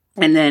having?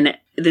 And then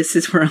this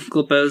is where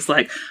Uncle Bo's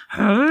like,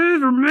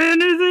 however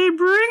many they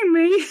bring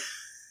me.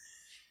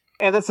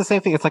 And that's the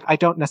same thing. It's like, I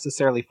don't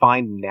necessarily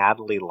find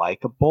Natalie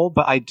likable,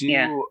 but I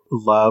do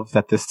love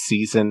that this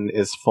season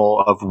is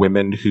full of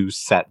women who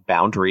set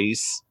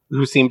boundaries,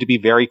 who seem to be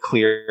very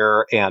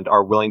clear and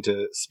are willing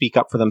to speak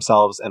up for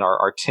themselves and are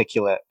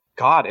articulate.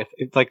 God,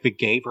 if like the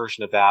gay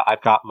version of that,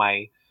 I've got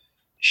my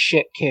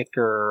shit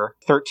kicker,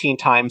 13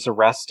 times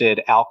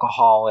arrested,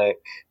 alcoholic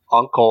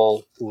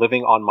uncle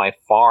living on my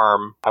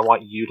farm. I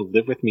want you to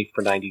live with me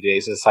for 90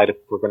 days and decide if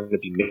we're going to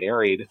be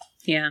married.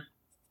 Yeah.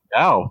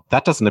 No,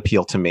 that doesn't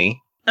appeal to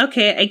me.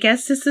 Okay, I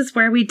guess this is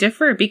where we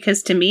differ,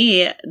 because to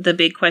me, the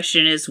big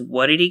question is,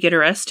 what did he get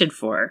arrested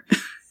for?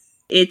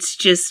 It's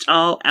just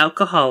all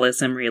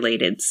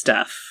alcoholism-related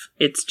stuff.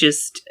 It's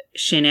just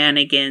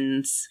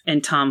shenanigans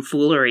and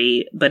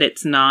tomfoolery, but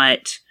it's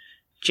not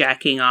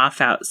jacking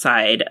off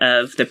outside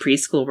of the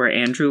preschool where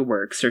Andrew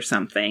works or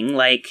something.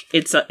 Like,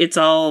 it's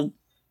all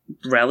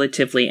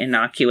relatively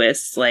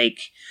innocuous. Like,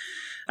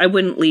 I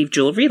wouldn't leave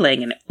jewelry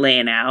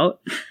laying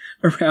out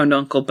around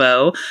Uncle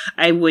Beau.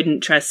 I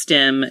wouldn't trust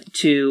him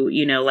to,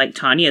 like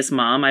Tanya's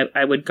mom,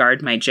 I would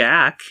guard my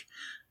Jack,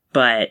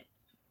 but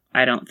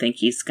I don't think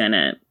he's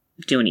gonna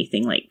do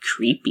anything like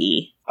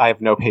creepy. I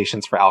have no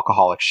patience for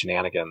alcoholic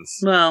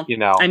shenanigans. Well,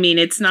 I mean,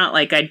 it's not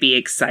like I'd be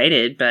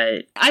excited,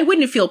 but I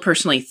wouldn't feel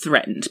personally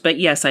threatened. But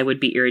yes, I would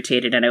be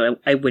irritated, and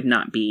I would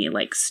not be,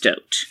 like,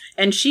 stoked.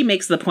 And she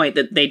makes the point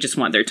that they just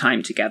want their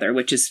time together,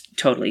 which is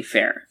totally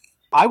fair.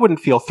 I wouldn't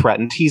feel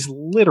threatened. He's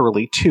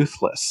literally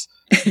toothless.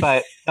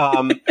 But,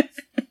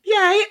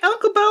 yeah,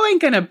 Uncle Beau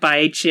ain't gonna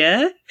bite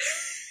you.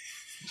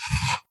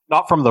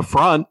 Not from the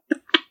front.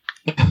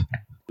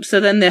 So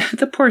then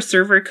the poor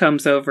server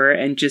comes over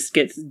and just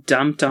gets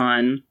dumped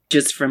on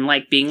just from,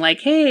 like, being like,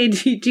 hey,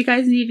 do you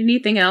guys need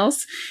anything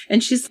else?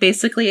 And she's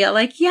basically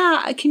like,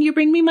 yeah, can you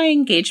bring me my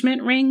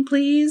engagement ring,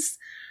 please?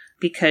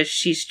 Because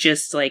she's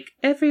just like,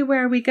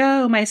 everywhere we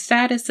go, my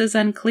status is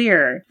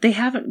unclear. They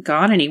haven't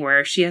gone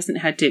anywhere. She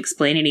hasn't had to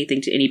explain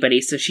anything to anybody,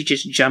 so she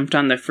just jumped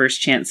on the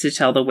first chance to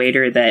tell the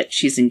waiter that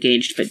she's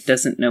engaged but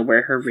doesn't know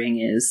where her ring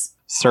is.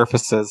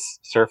 Surfaces.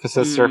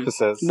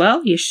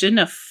 Well, you shouldn't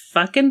have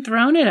fucking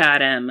thrown it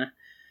at him.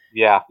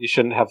 Yeah, you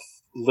shouldn't have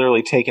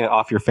literally taken it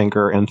off your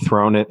finger and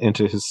thrown it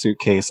into his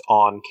suitcase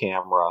on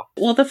camera.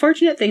 Well, the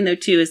fortunate thing, though,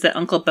 too, is that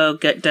Uncle Beau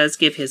does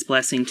give his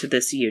blessing to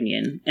this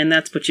union, and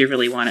that's what you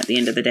really want at the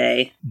end of the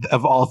day.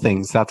 Of all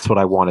things, that's what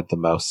I wanted the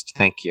most.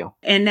 Thank you.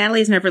 And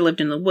Natalie's never lived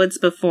in the woods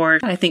before.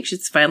 I think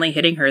she's finally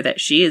hitting her that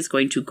she is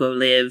going to go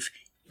live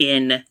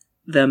in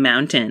the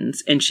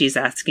mountains, and she's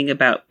asking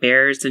about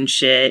bears and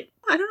shit.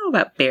 I don't know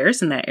about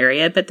bears in that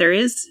area, but there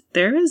is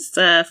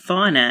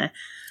fauna.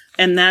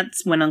 And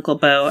that's when Uncle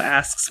Beau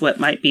asks what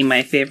might be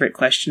my favorite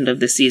question of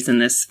the season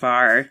this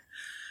far.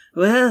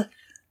 Well,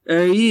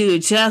 are you a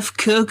tough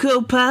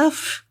Cocoa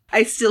Puff?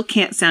 I still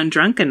can't sound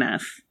drunk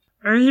enough.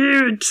 Are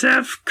you a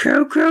tough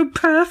Cocoa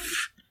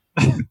Puff?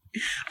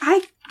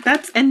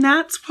 That's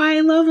why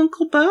I love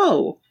Uncle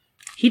Beau.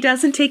 He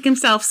doesn't take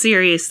himself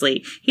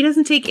seriously. He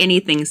doesn't take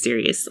anything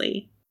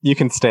seriously. You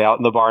can stay out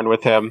in the barn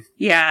with him.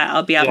 Yeah,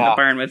 I'll be out in the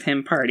barn with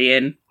him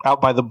partying. Out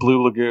by the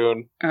Blue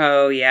Lagoon.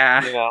 Oh,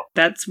 yeah.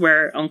 That's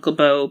where Uncle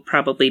Beau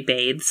probably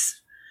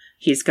bathes.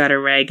 He's got a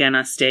rag and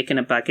a stick and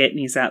a bucket, and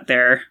he's out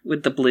there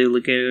with the Blue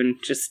Lagoon,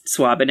 just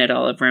swabbing it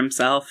all over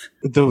himself.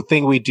 The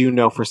thing we do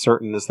know for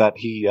certain is that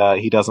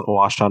he doesn't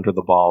wash under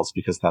the balls,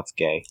 because that's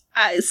gay.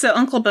 So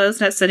Uncle Beau's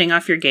not setting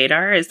off your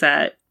gaydar? Is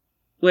that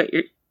what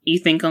you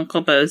think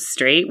Uncle Beau's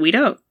straight? We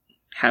don't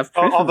have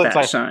proof of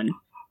that, Sean.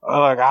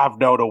 Like, I've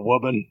known a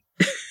woman.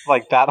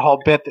 Like that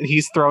whole bit that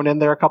he's thrown in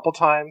there a couple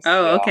times.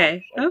 Oh, yeah.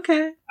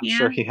 Okay. I'm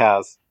sure he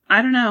has.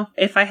 I don't know.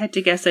 If I had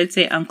to guess, I'd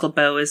say Uncle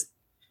Beau is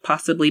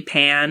possibly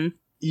Pan.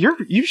 You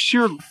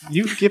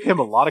give him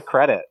a lot of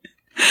credit.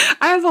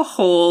 I have a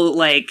whole,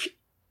 like,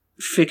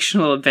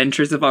 fictional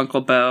adventures of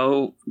Uncle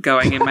Beau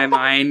going in my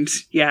mind.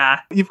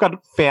 Yeah. You've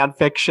got fan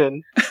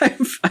fiction.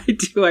 I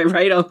do. I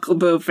write Uncle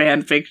Beau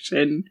fan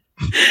fiction.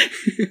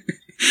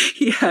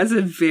 He has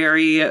a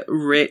very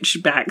rich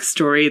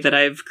backstory that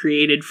I've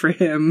created for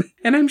him.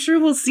 And I'm sure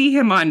we'll see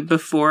him on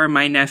Before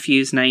My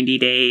Nephew's 90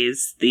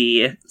 Days,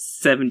 the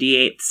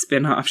 78th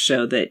spin-off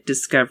show that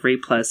Discovery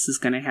Plus is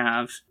going to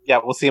have. Yeah,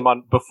 we'll see him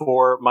on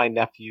Before My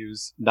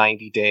Nephew's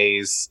 90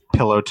 Days,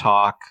 Pillow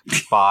Talk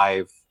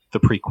 5, the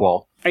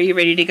prequel. Are you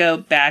ready to go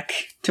back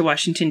to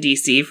Washington,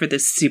 D.C. for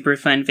this super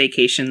fun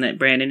vacation that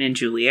Brandon and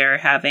Julia are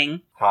having?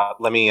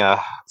 Let me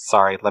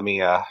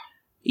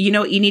You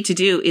know what you need to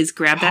do is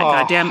grab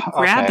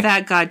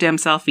that goddamn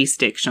selfie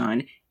stick,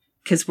 Sean,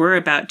 because we're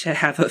about to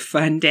have a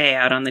fun day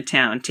out on the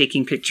town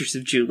taking pictures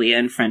of Julia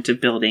in front of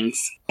buildings.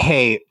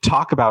 Hey,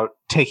 talk about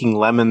taking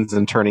lemons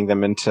and turning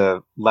them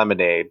into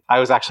lemonade.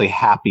 I was actually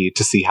happy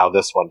to see how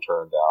this one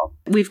turned out.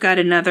 We've got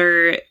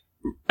another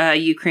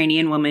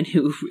Ukrainian woman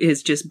who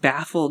is just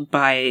baffled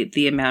by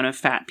the amount of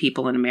fat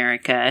people in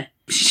America.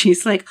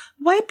 She's like,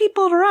 white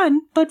people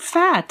run, but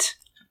fat.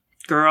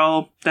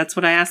 Girl, that's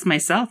what I asked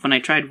myself when I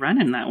tried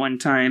running that one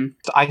time.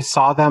 I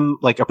saw them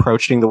like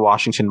approaching the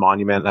Washington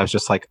Monument, and I was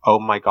just like, oh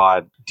my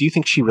God, do you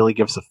think she really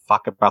gives a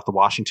fuck about the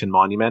Washington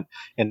Monument?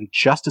 And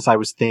just as I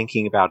was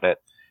thinking about it,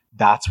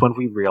 that's when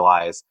we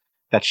realized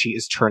that she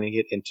is turning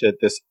it into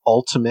this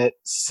ultimate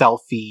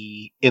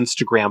selfie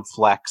Instagram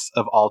flex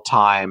of all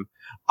time.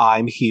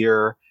 I'm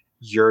here,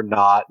 you're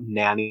not,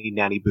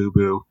 nanny boo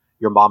boo,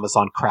 your mama's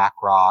on crack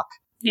rock.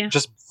 Yeah.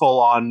 Just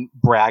full on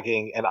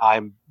bragging, and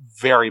I'm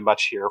very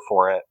much here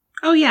for it.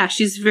 Oh yeah,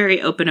 she's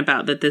very open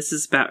about that this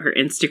is about her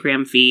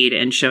Instagram feed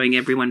and showing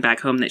everyone back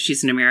home that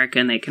she's an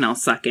American. They can all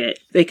suck it.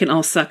 They can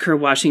all suck her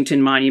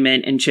Washington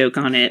Monument and choke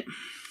on it.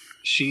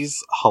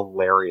 She's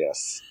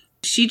hilarious.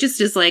 She just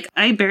is like,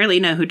 I barely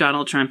know who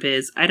Donald Trump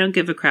is. I don't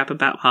give a crap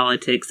about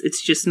politics.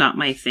 It's just not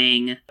my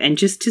thing. And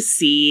just to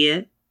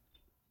see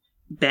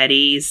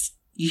Betty's,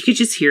 you could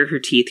just hear her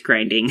teeth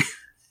grinding.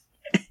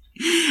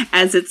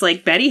 As it's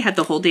like, Betty had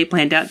the whole day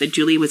planned out that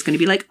Julie was going to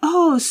be like,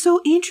 oh,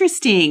 so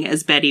interesting.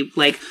 As Betty,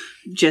 like,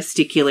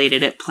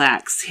 gesticulated at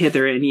plaques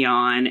hither and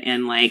yon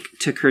and, like,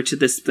 took her to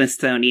the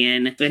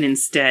Smithsonian. And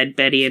instead,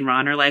 Betty and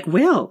Ron are like,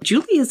 well,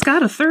 Julie has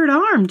got a third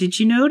arm. Did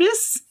you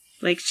notice?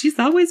 Like, she's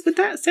always with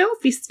that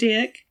selfie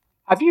stick.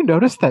 Have you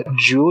noticed that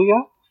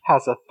Julia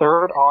has a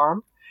third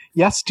arm?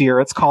 Yes, dear,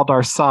 it's called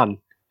our son.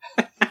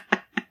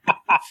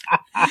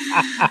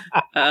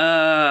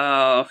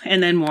 Oh,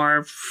 and then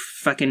more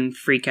fucking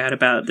freak out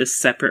about this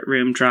separate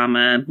room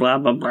drama, blah,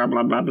 blah, blah,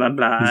 blah, blah, blah,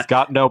 blah. He's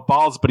got no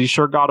balls, but he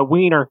sure got a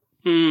wiener.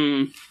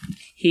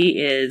 He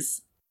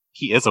is.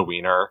 He is a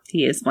wiener.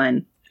 He is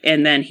one.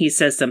 And then he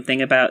says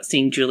something about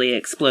seeing Julia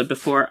explode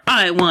before.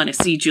 I want to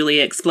see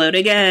Julia explode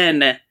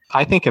again.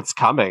 I think it's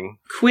coming.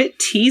 Quit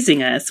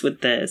teasing us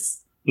with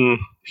this.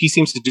 He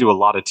seems to do a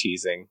lot of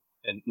teasing.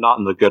 And not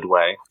in the good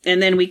way.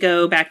 And then we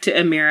go back to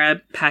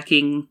Amira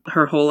packing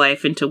her whole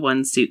life into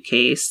one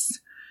suitcase.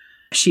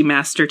 She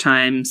master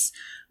times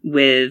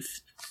with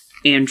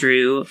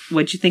Andrew.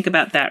 What'd you think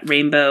about that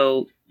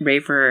rainbow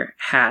raver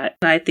hat?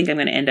 I think I'm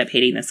going to end up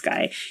hating this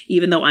guy.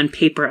 Even though on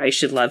paper I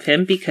should love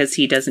him because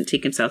he doesn't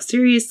take himself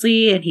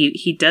seriously. And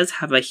he does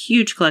have a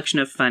huge collection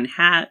of fun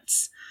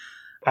hats.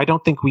 I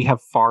don't think we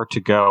have far to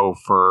go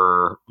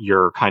for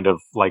your kind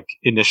of like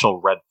initial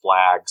red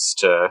flags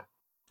to...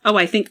 Oh,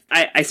 I think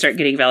I start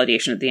getting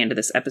validation at the end of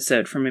this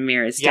episode from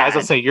Amira's dad. Yeah, as I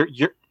say,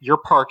 your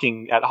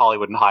parking at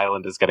Hollywood and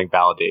Highland is getting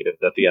validated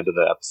at the end of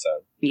the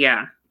episode.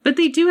 Yeah. But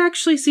they do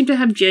actually seem to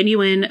have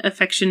genuine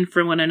affection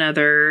for one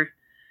another.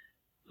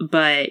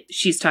 But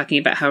she's talking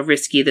about how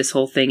risky this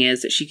whole thing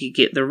is, that she could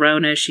get the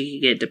Rona, she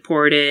could get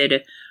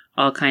deported,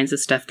 all kinds of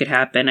stuff could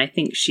happen. I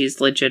think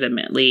she's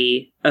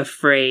legitimately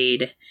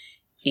afraid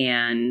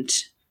and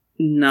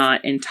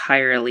not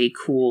entirely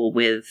cool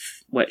with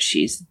what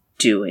she's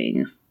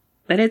doing.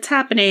 But it's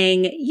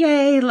happening.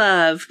 Yay,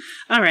 love.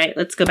 All right,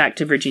 let's go back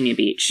to Virginia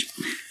Beach.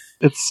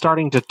 It's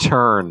starting to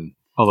turn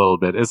a little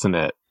bit, isn't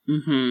it?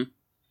 Mm-hmm.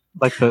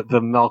 Like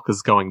the milk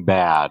is going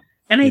bad.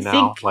 And I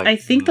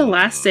think the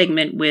last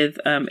segment with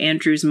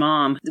Andrew's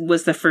mom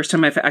was the first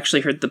time I've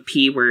actually heard the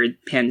P word,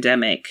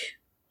 pandemic,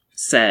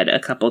 said a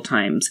couple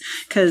times.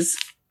 Because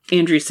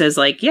Andrew says,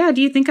 like, yeah,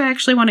 do you think I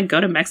actually want to go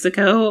to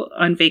Mexico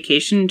on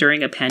vacation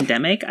during a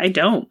pandemic? I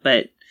don't,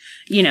 but...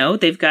 You know,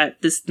 they've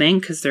got this thing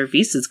because their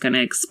visa's going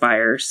to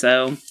expire,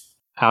 so...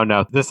 Oh,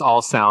 no. This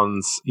all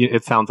sounds...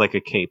 It sounds like a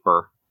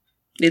caper.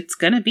 It's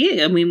going to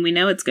be. I mean, we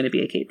know it's going to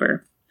be a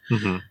caper.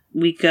 Mm-hmm.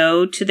 We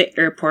go to the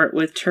airport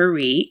with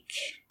Tariq.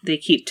 They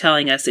keep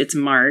telling us it's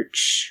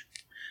March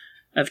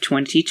of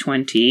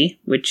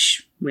 2020,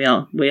 which we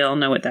all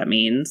know what that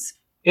means.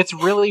 It's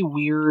really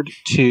weird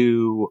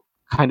to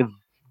kind of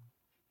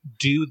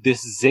do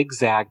this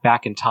zigzag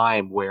back in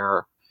time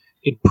where...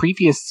 In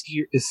previous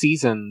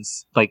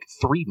seasons, like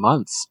 3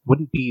 months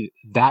wouldn't be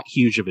that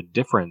huge of a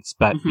difference.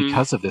 But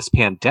because of this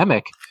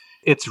pandemic,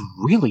 it's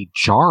really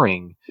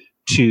jarring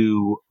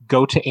to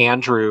go to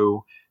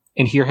Andrew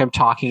and hear him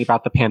talking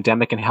about the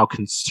pandemic and how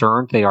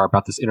concerned they are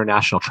about this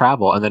international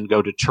travel. And then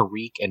go to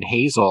Tariq and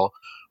Hazel,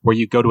 where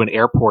you go to an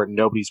airport and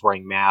nobody's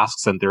wearing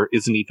masks and there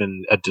isn't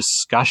even a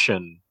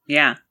discussion.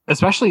 Yeah.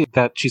 Especially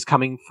that she's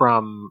coming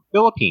from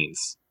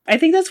Philippines. I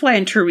think that's why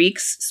in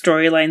Tariq's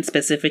storyline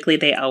specifically,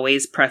 they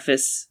always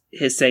preface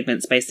his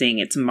segments by saying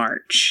it's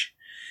March.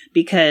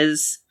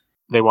 Because...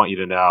 They want you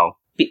to know.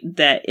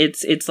 That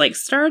it's like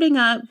starting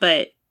up,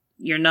 but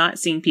you're not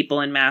seeing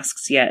people in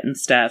masks yet and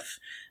stuff.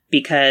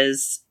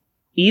 Because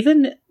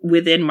even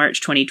within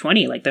March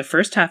 2020, like the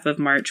first half of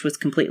March was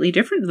completely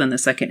different than the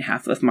second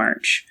half of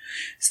March.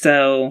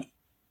 So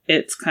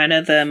it's kind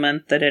of the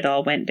month that it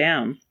all went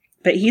down.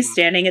 But he's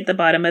standing at the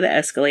bottom of the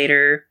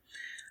escalator.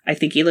 I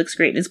think he looks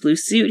great in his blue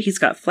suit. He's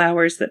got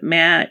flowers that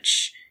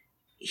match.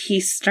 He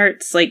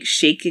starts like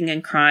shaking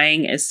and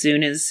crying as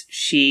soon as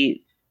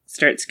she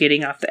starts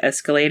getting off the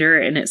escalator,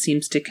 and it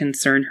seems to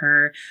concern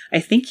her. I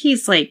think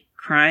he's like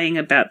crying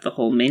about the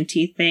whole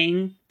Minty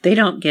thing. They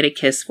don't get a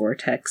kiss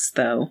vortex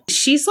though.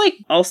 She's like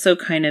also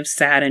kind of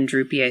sad and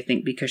droopy, I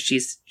think, because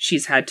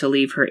she's had to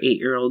leave her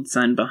 8-year-old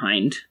son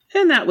behind.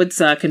 And that would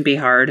suck and be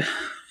hard.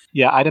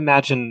 Yeah, I'd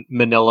imagine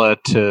Manila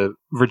to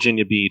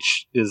Virginia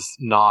Beach is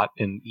not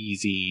an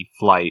easy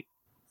flight.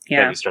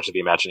 Yeah. Any stretch of the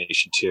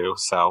imagination, too.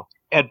 So,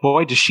 and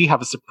boy, does she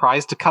have a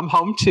surprise to come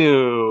home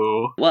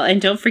to. Well,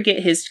 and don't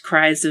forget his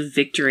cries of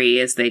victory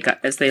as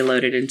they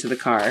loaded into the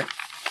car.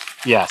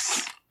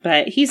 Yes.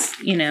 But he's,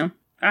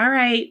 all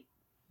right,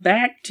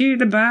 back to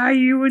the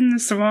bayou in the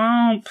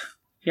swamp.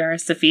 Yara,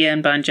 Sofia,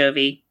 and Bon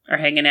Jovi are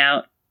hanging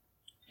out.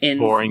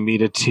 Boring me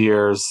to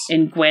tears.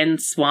 In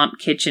Gwen's swamp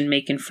kitchen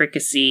making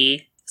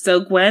fricassee. So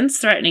Gwen's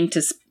threatening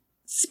to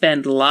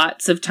spend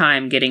lots of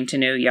time getting to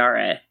know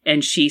Yara,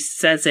 and she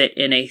says it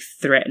in a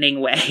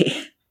threatening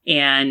way.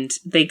 And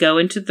they go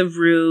into the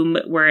room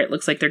where it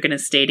looks like they're going to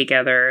stay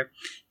together.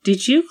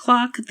 Did you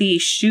clock the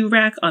shoe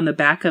rack on the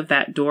back of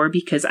that door?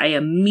 Because I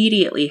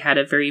immediately had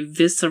a very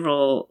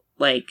visceral,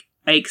 I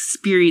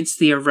experienced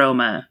the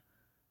aroma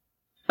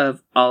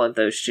of all of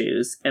those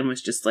shoes and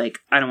was just like,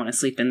 I don't want to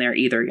sleep in there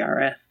either,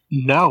 Yara.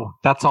 No,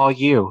 that's all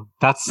you.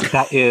 That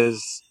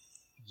is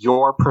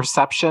your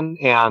perception,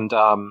 and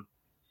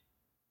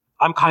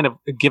I'm kind of,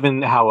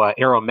 given how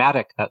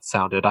aromatic that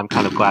sounded, I'm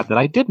kind of glad that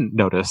I didn't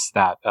notice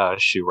that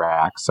shoe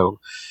rack. So,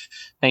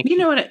 thank you. You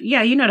know what?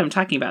 Yeah, you know what I'm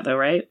talking about, though,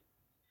 right?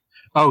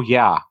 Oh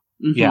yeah,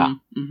 yeah.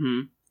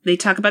 Mm-hmm. They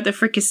talk about the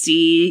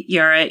fricassee.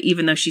 Yara,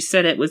 even though she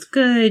said it was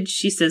good,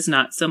 she says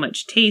not so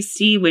much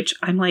tasty. Which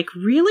I'm like,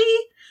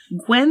 really?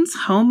 Gwen's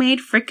homemade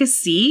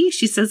fricassee?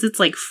 She says it's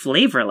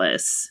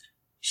flavorless.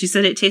 She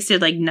said it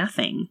tasted like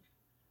nothing.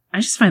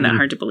 I just find that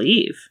hard to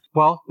believe.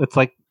 Well, it's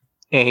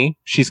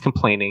she's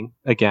complaining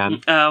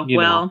again. Oh,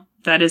 well,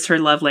 that is her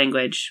love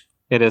language.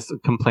 It is.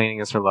 Complaining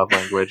is her love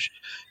language.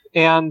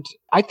 And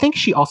I think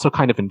she also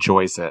kind of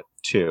enjoys it,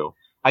 too.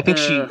 I think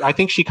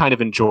she kind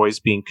of enjoys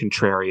being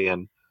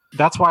contrarian.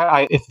 That's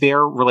why if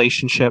their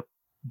relationship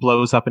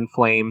blows up in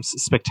flames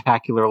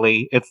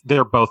spectacularly,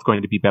 they're both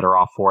going to be better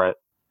off for it.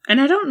 And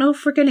I don't know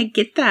if we're going to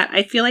get that.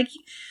 I feel like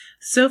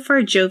so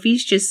far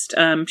Jovi's just,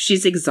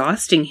 she's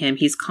exhausting him.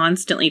 He's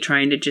constantly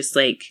trying to just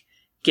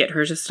get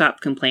her to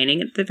stop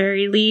complaining at the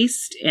very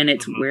least. And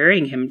it's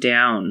wearing him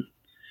down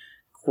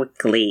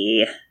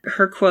quickly.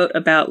 Her quote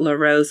about La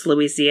Rose,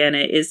 Louisiana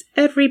is,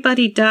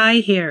 "Everybody die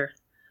here."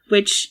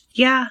 Which,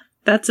 yeah,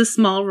 that's a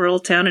small rural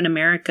town in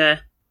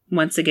America.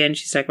 Once again,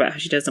 she's talking about how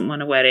she doesn't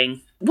want a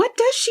wedding. What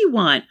does she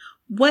want?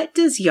 What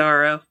does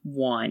Yara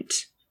want?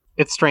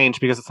 It's strange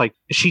because it's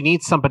she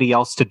needs somebody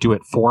else to do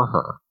it for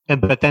her.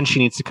 But then she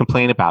needs to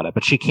complain about it.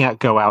 But she can't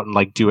go out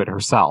and do it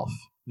herself.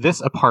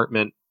 This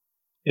apartment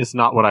is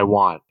not what I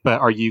want. But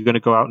are you going to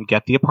go out and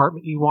get the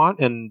apartment you want?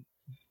 And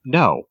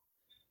no.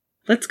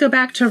 Let's go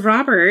back to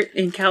Robert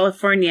in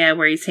California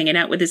where he's hanging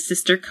out with his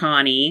sister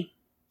Connie.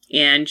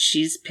 And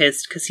she's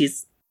pissed because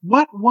he's...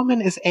 What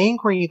woman is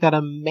angry that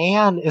a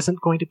man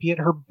isn't going to be at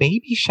her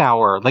baby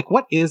shower?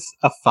 What is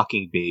a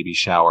fucking baby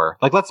shower?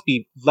 Let's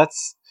be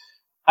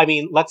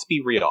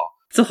real.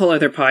 It's a whole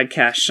other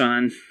podcast,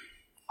 Sean.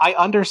 I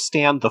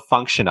understand the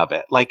function of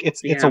it.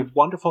 It's a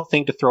wonderful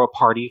thing to throw a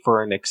party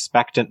for an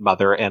expectant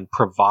mother and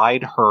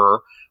provide her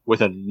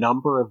with a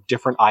number of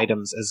different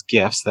items as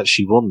gifts that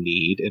she will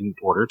need in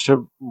order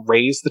to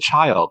raise the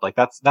child.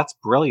 That's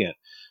brilliant.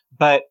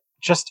 But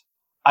just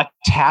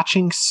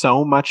attaching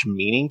so much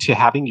meaning to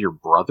having your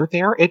brother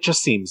there, it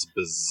just seems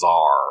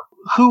bizarre.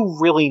 Who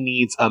really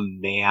needs a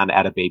man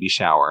at a baby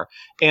shower?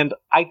 And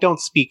I don't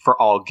speak for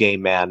all gay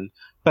men,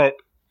 but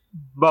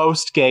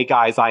most gay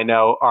guys I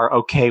know are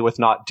okay with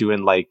not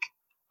doing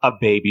a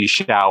baby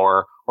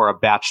shower or a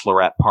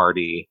bachelorette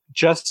party.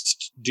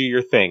 Just do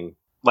your thing.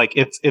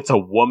 It's a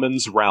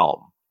woman's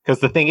realm.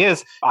 Because the thing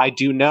is, I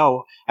do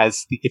know,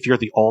 if you're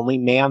the only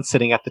man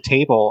sitting at the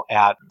table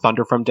at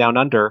Thunder from Down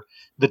Under,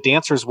 the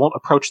dancers won't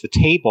approach the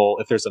table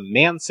if there's a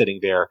man sitting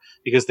there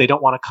because they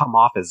don't want to come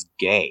off as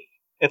gay.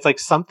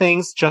 It's some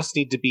things just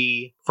need to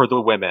be for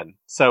the women.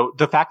 So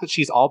the fact that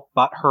she's all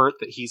butthurt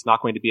that he's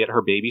not going to be at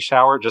her baby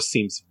shower just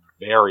seems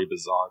very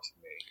bizarre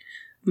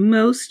to me.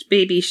 Most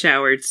baby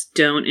showers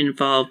don't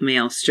involve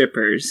male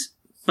strippers,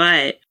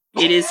 but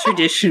it is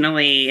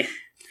traditionally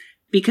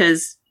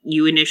because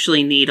you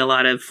initially need a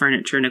lot of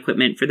furniture and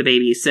equipment for the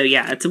baby. So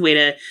yeah, it's a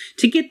way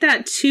to get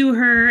that to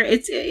her.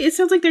 It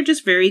sounds like they're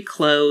just very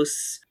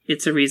close.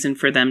 It's a reason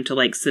for them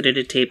to sit at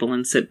a table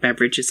and sip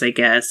beverages, I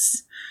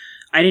guess.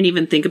 I didn't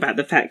even think about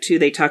the fact too.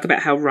 They talk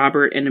about how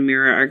Robert and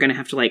Amira are going to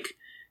have to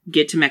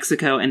get to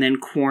Mexico and then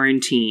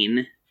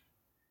quarantine.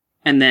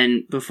 And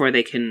then before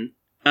they can,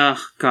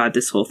 oh God,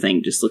 this whole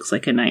thing just looks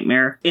like a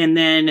nightmare. And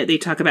then they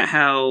talk about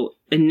how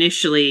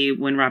initially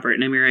when Robert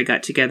and Amira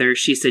got together,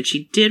 she said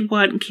she did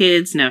want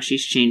kids. Now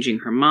she's changing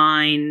her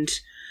mind.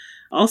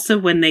 Also,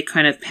 when they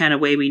kind of pan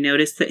away, we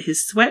notice that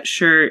his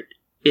sweatshirt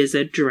is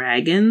a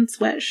dragon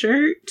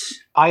sweatshirt.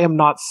 I am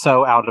not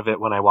so out of it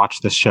when I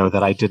watched this show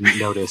that I didn't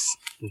notice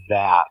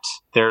that.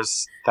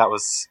 That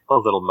was a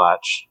little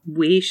much.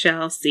 We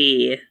shall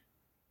see.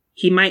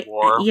 He might...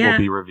 More will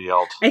be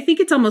revealed. I think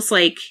it's almost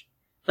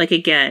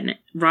again,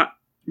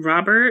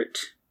 Robert...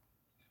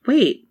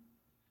 Wait.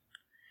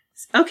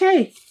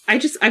 Okay.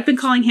 I've been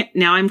calling him...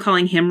 Now I'm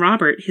calling him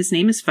Robert. His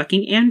name is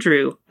fucking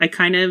Andrew.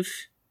 Do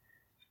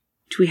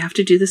we have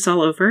to do this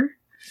all over?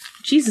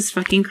 Jesus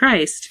fucking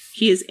Christ.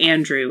 He is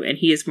Andrew, and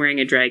he is wearing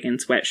a dragon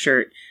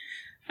sweatshirt.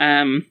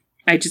 I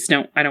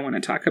don't want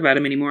to talk about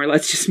him anymore.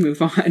 Let's just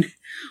move on.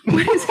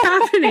 What is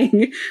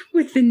happening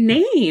with the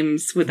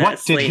names with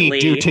us lately? What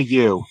did he do to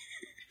you?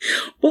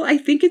 Well, I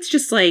think it's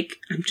just I'm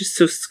just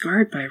so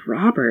scarred by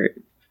Robert.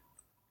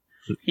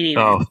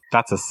 Anyway. Oh,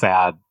 that's a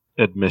sad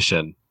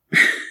admission.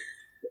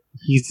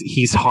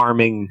 He's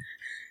harming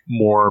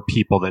more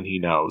people than he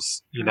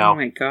knows, you know? Oh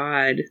my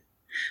God.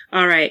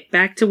 All right,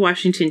 back to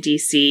Washington,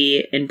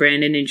 D.C., and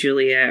Brandon and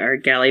Julia are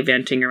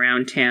gallivanting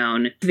around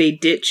town. They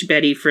ditch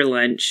Betty for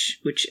lunch,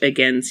 which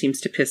again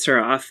seems to piss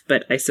her off,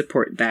 but I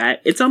support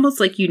that. It's almost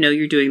like you know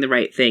you're doing the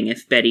right thing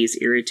if Betty's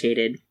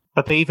irritated.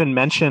 But they even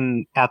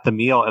mention at the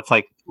meal, it's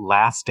like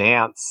last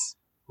dance,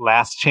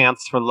 last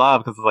chance for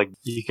love, because like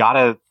you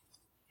gotta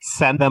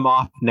send them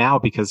off now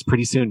because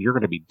pretty soon you're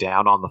going to be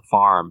down on the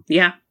farm.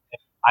 Yeah.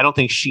 I don't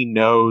think she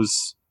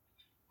knows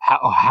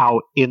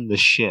how in the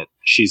shit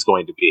she's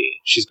going to be.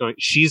 She's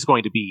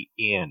going to be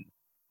in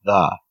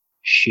the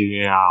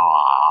shit.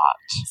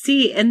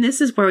 See, and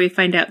this is where we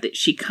find out that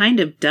she kind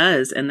of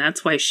does, and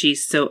that's why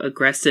she's so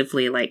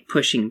aggressively like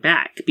pushing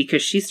back,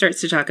 because she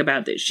starts to talk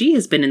about that she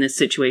has been in this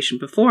situation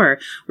before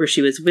where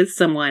she was with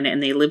someone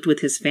and they lived with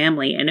his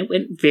family and it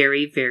went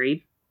very,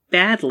 very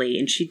badly,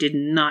 and she did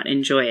not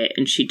enjoy it,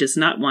 and she does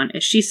not want,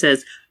 as she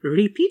says,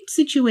 repeat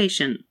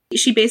situation.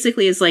 She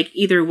basically is like,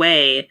 either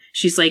way,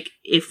 she's like,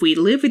 if we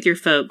live with your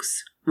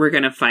folks, we're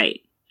going to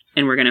fight,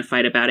 and we're going to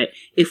fight about it.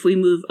 If we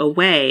move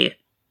away,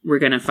 we're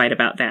going to fight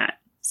about that.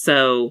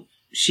 So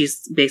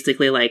she's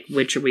basically like,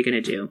 which are we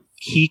going to do?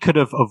 He could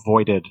have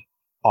avoided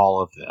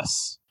all of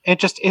this. And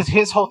just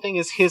his whole thing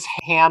is his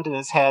hand in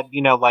his head,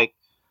 you know, like,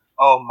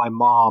 oh, my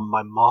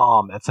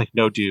mom. It's like,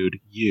 no, dude,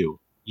 you.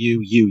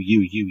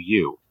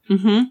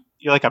 Mm-hmm.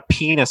 You're like a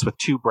penis with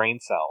 2 brain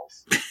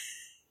cells.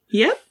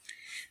 Yep.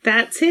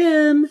 That's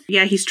him.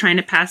 Yeah, he's trying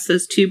to pass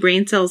those 2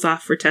 brain cells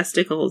off for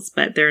testicles,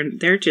 but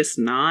they're just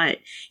not.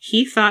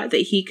 He thought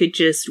that he could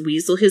just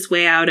weasel his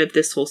way out of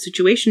this whole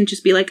situation,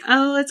 just be like,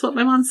 oh, that's what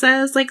my mom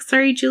says. Like,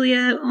 sorry,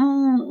 Julia.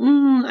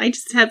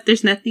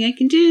 There's nothing I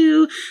can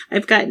do.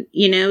 I've got,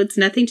 it's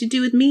nothing to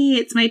do with me.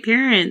 It's my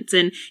parents.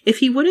 And if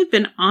he would have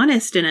been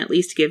honest and at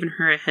least given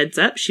her a heads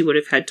up, she would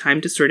have had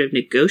time to sort of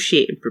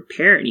negotiate and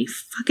prepare. And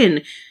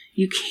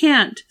you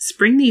can't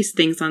spring these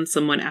things on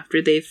someone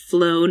after they've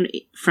flown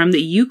from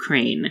the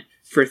Ukraine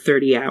for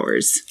 30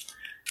 hours.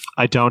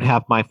 I don't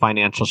have my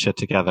financial shit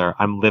together.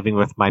 I'm living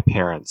with my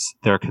parents.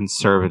 They're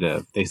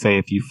conservative. They say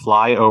if you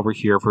fly over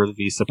here for the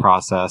visa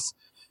process,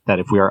 that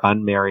if we are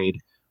unmarried,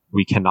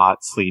 we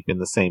cannot sleep in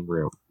the same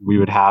room.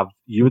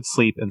 You would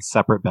sleep in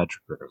separate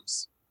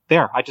bedrooms.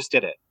 There, I just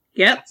did it.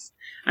 Yep.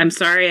 I'm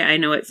sorry, I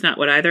know it's not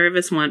what either of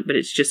us want, but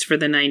it's just for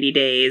the 90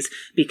 days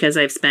because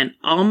I've spent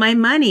all my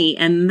money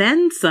and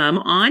then some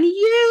on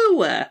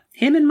you.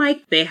 Him and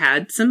Mike, they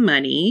had some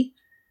money.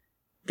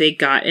 They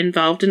got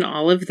involved in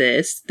all of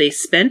this. They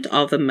spent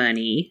all the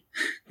money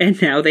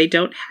and now they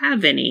don't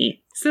have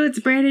any. So it's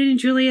Brandon and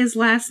Julia's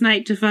last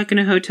night to fuck in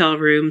a hotel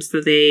room.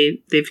 So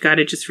they've got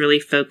to just really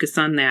focus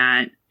on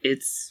that.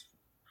 It's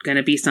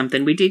gonna be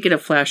something. We did get a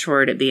flash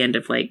forward at the end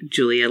of like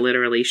Julia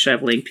literally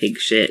shoveling pig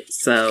shit.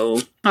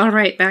 So all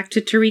right, back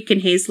to Tariq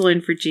and Hazel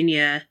in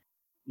Virginia.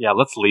 Yeah,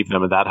 let's leave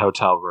them in that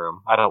hotel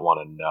room. I don't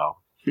want to know.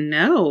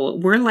 No,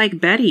 we're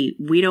like Betty.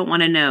 We don't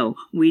want to know.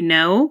 We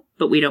know,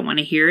 but we don't want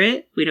to hear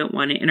it. We don't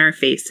want it in our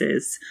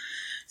faces.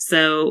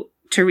 So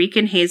Tariq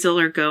and Hazel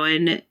are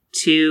going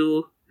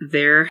to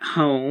their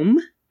home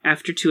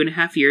after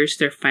 2.5 years.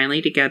 They're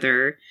finally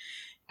together.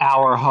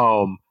 Our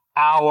home.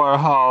 Our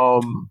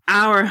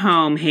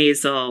home,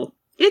 Hazel.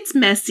 It's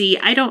messy.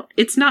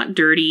 It's not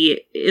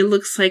dirty. It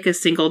looks like a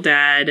single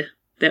dad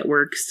that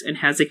works and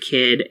has a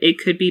kid. It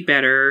could be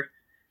better,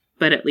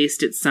 but at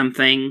least it's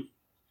something.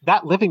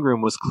 That living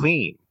room was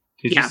clean.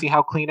 Did you see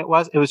how clean it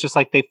was? It was just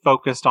like they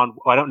focused on,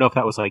 I don't know if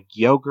that was like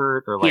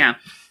yogurt or like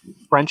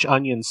French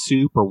onion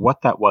soup or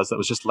what that was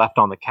just left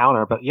on the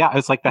counter. But yeah,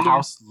 it's like the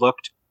house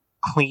looked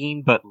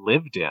clean but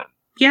lived in.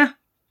 Yeah.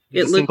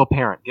 He's a single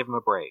parent. Give him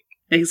a break.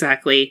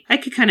 Exactly. I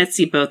could kind of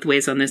see both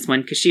ways on this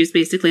one because she was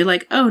basically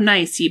like, oh,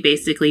 nice. You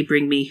basically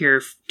bring me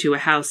here to a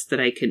house that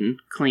I can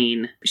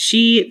clean.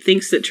 She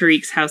thinks that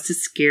Tariq's house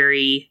is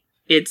scary.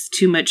 It's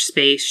too much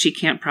space. She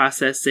can't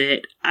process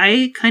it.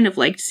 I kind of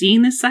liked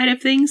seeing this side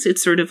of things.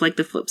 It's sort of like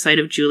the flip side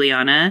of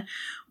Juliana,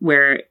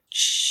 where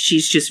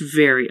she's just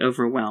very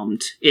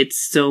overwhelmed. It's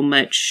so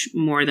much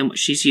more than what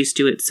she's used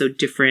to. It's so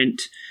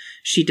different.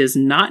 She does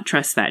not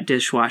trust that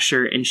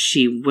dishwasher and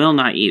she will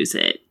not use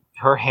it.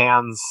 Her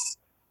hands,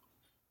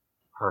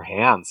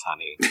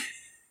 honey.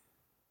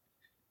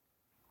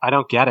 I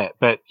don't get it,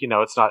 but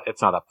it's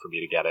not up for me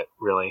to get it,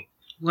 really.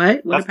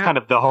 What? That's kind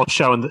of the whole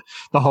show in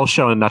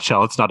a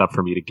nutshell. It's not up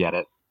for me to get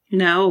it.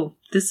 No,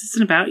 this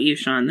isn't about you,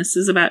 Sean. This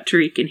is about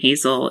Tariq and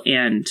Hazel,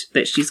 and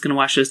that she's going to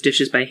wash those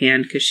dishes by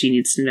hand because she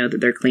needs to know that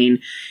they're clean.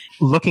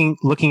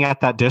 Looking at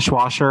that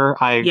dishwasher,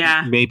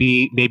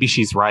 maybe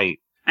she's right.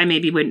 I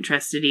maybe wouldn't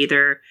trust it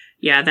either.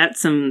 Yeah,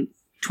 that's some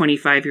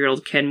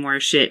 25-year-old Kenmore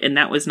shit, and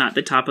that was not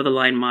the top of the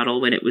line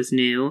model when it was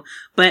new.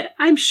 But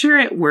I'm sure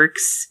it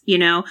works,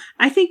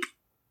 I think,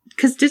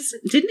 because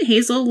didn't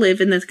Hazel live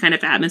in this kind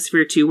of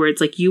atmosphere too, where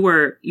it's like you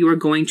are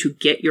going to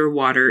get your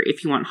water.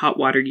 If you want hot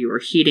water, you are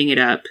heating it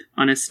up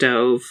on a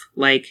stove.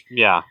 Like,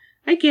 yeah,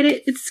 I get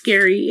it. It's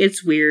scary.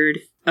 It's weird.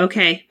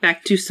 Okay,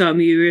 back to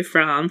Saumur,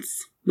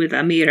 France with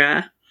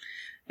Amira,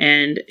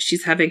 and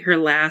she's having her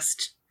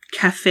last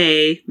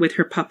cafe with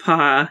her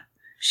papa.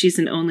 She's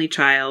an only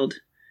child.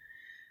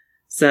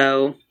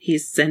 So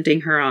he's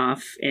sending her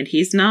off, and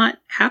he's not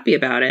happy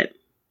about it.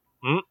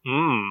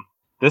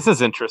 This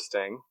is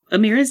interesting.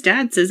 Amira's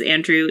dad says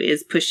Andrew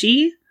is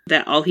pushy,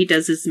 that all he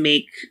does is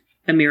make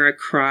Amira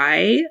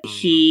cry.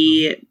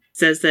 He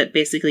says that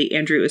basically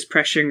Andrew is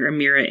pressuring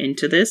Amira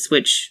into this,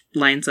 which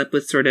lines up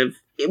with sort of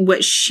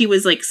what she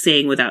was like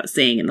saying without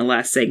saying in the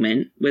last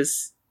segment,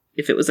 was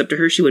if it was up to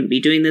her, she wouldn't be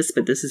doing this,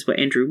 but this is what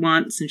Andrew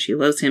wants, and she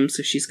loves him,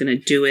 so she's going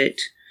to do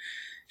it.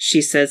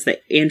 She says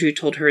that Andrew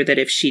told her that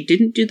if she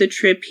didn't do the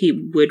trip, he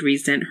would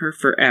resent her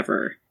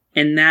forever.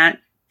 And that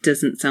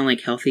doesn't sound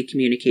like healthy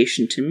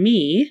communication to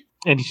me.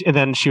 And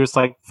then she was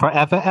like,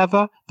 forever,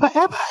 ever?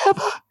 Forever,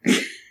 ever?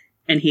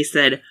 And he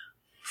said,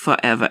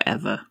 forever,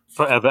 ever.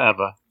 Forever,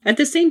 ever. At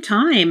the same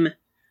time,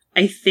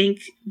 I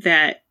think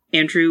that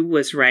Andrew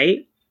was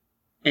right,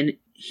 and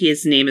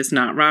his name is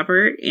not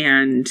Robert,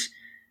 and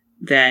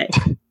that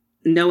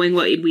knowing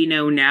what we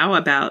know now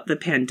about the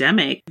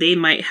pandemic, they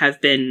might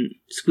have been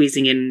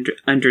squeezing in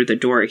under the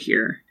door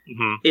here.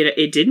 Mm-hmm.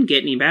 It didn't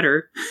get any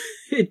better.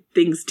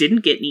 Things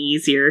didn't get any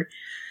easier.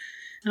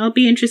 I'll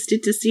be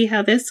interested to see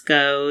how this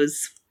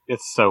goes.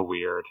 It's so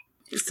weird.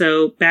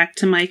 So back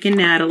to Mike and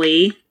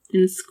Natalie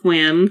in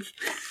Squim.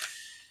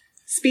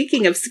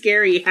 Speaking of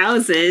scary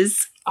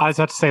houses, I was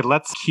about to say,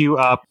 let's cue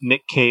up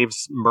Nick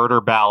Cave's murder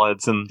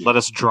ballads and let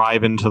us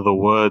drive into the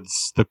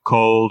woods, the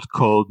cold,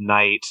 cold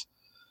night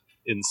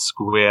in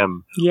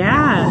Squim.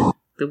 Yeah.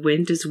 The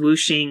wind is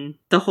whooshing.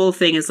 The whole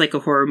thing is like a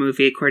horror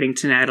movie, according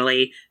to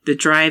Natalie. The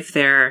drive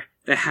there,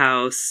 the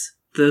house,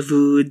 the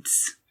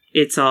woods.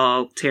 It's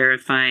all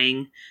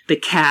terrifying. The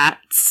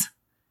cats.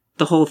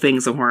 The whole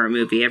thing's a horror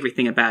movie.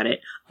 Everything about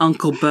it.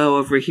 Uncle Bo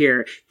over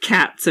here.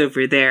 Cats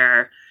over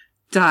there.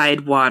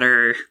 Dyed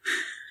water.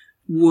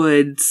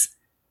 Woods.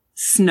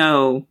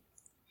 Snow.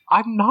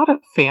 I'm not a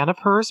fan of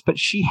hers, but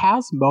she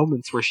has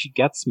moments where she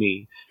gets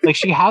me. Like,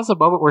 she has a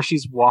moment where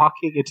she's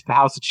walking into the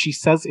house and she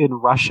says in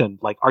Russian,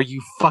 like, "Are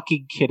you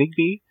fucking kidding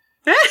me?"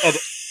 And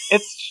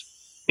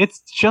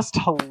it's just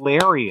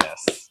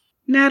hilarious.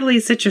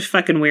 Natalie's such a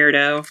fucking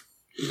weirdo.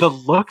 The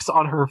looks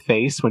on her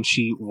face when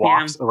she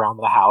walks around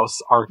the house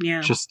are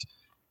just...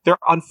 They're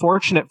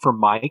unfortunate for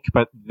Mike,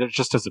 but they're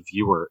just as a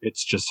viewer,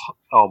 it's just,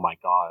 oh my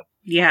god.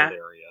 Yeah.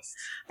 Hilarious.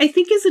 I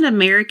think as an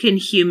American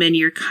human,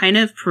 you're kind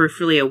of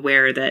peripherally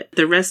aware that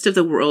the rest of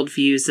the world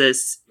views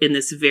us in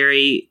this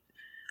very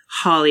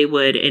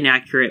Hollywood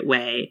inaccurate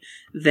way,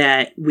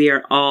 that we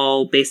are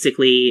all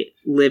basically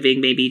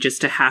living maybe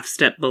just a half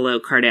step below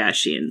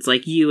Kardashians,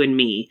 like you and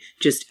me,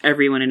 just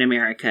everyone in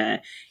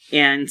America.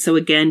 And so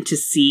again, to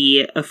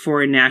see a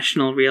foreign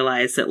national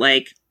realize that,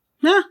 like,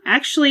 no,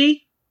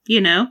 actually, you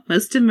know,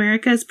 most of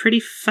America is pretty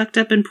fucked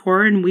up and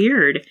poor and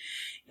weird.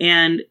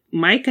 And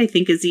Mike, I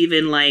think, is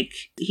even like,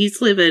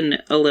 he's living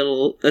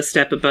a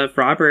step above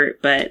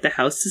Robert, but the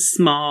house is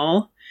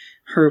small,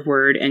 her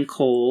word, and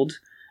cold.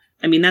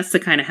 I mean, that's the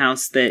kind of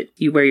house that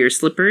you wear your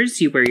slippers,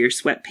 you wear your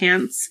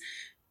sweatpants,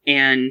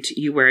 and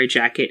you wear a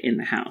jacket in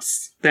the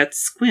house. That's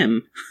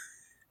Squim.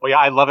 Well, yeah,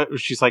 I love it.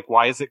 She's like,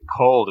 "Why is it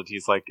cold?" And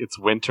he's like, "It's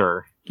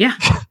winter." Yeah,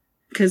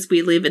 because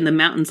we live in the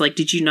mountains. Like,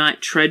 did you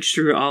not trudge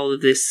through all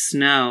of this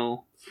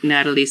snow?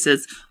 Natalie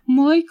says,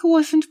 "Mike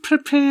wasn't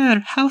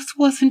prepared. House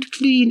wasn't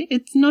clean.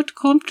 It's not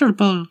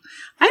comfortable."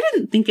 I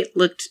didn't think it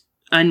looked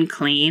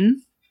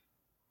unclean.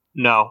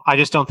 No, I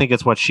just don't think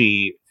it's what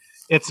she...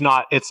 It's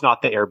not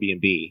the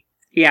Airbnb.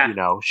 Yeah. You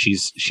know,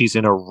 she's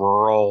in a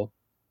rural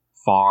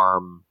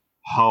farm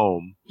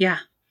home. Yeah.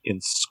 In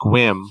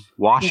Squim,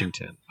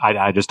 Washington.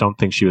 Yeah. I just don't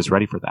think she was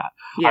ready for that.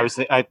 Yeah.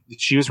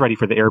 She was ready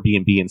for the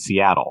Airbnb in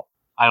Seattle.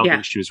 I don't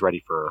think she was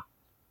ready for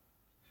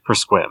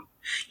Squim.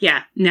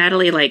 Yeah,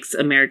 Natalie likes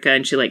America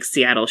and she likes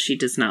Seattle. She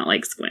does not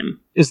like Squim.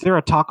 Is there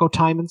a taco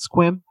time in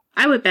Squim?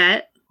 I would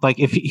bet. Like,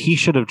 if he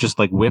should have just,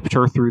 like, whipped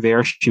her through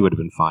there, she would have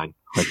been fine,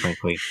 quite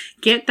frankly.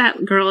 Get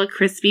that girl a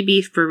crispy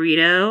beef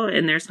burrito,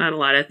 and there's not a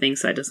lot of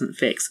things that doesn't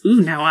fix.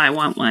 Ooh, now I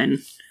want one.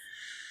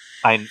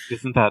 I'm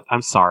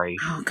sorry.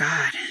 Oh,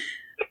 God.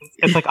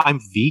 It's like I'm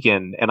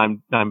vegan and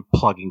I'm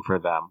plugging for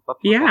them.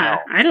 Yeah,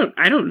 I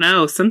don't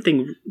know.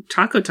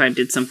 Taco Time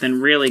did something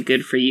really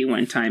good for you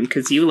one time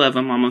because you love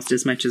them almost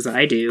as much as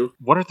I do.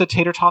 What are the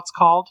tater tots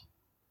called?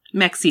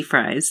 Mexi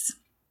fries.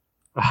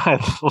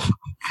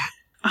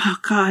 Oh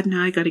God,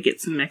 now I got to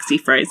get some Mexi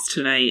fries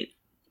tonight.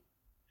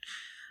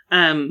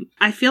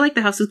 I feel like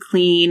the house is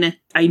clean.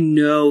 I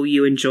know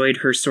you enjoyed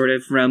her sort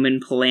of Roman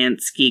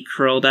Polanski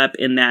curled up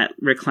in that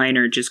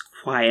recliner, just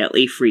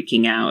quietly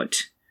freaking out.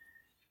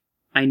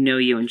 I know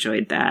you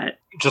enjoyed that.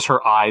 Just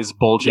her eyes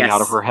bulging out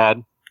of her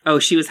head. Oh,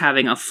 she was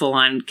having a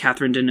full-on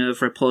Catherine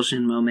Deneuve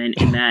repulsion moment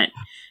in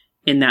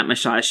that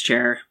massage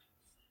chair.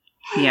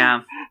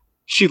 Yeah.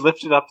 She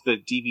lifted up the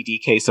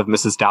DVD case of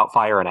Mrs.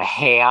 Doubtfire and a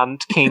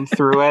hand came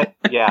through it.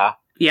 Yeah.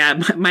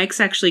 Yeah, Mike's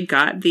actually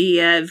got the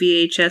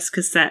VHS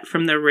cassette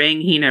from The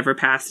Ring. He never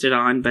passed it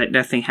on, but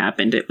nothing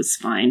happened. It was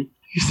fine.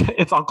 He said,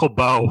 "It's Uncle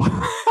Bo."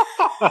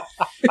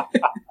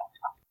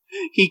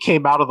 He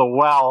came out of the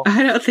well.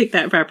 I don't think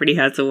that property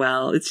has a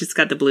well. It's just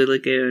got the Blue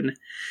Lagoon.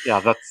 Yeah,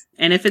 that's...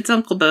 And if it's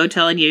Uncle Bo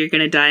telling you you're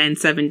going to die in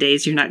 7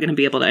 days, you're not going to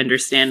be able to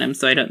understand him,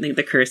 so I don't think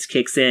the curse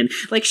kicks in.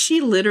 Like,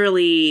 she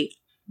literally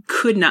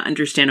could not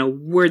understand a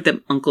word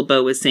that Uncle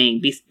Bo was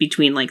saying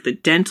between, like, the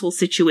dental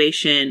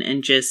situation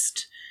and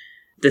just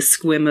the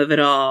squim of it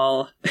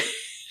all.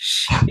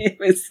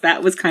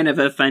 That was kind of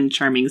a fun,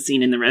 charming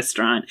scene in the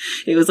restaurant.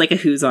 It was like a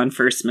who's on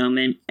first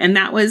moment. And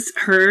that was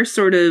her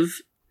sort of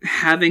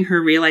having her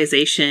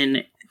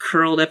realization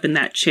curled up in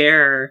that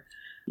chair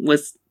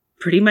was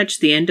pretty much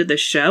the end of the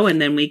show.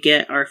 And then we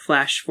get our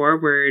flash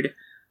forward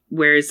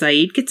where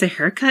Zaid gets a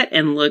haircut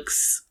and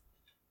looks,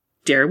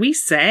 dare we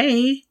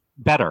say,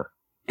 better.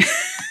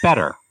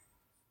 Better.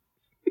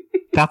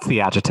 That's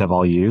the adjective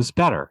I'll use.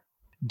 Better.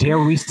 Dare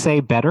we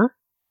say better?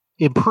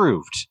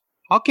 Improved.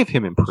 I'll give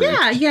him improved.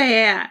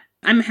 Yeah.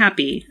 I'm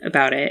happy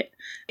about it.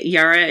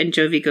 Yara and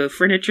Jovi go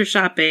furniture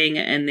shopping,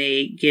 and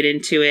they get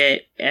into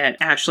it at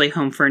Ashley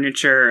Home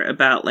Furniture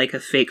about, like, a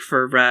fake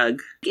fur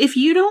rug. If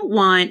you don't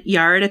want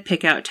Yara to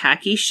pick out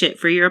tacky shit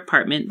for your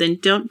apartment, then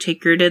don't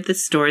take her to the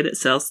store that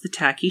sells the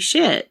tacky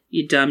shit,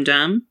 you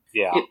dum-dum.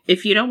 Yeah.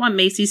 If you don't want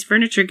Macy's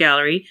Furniture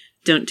Gallery,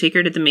 don't take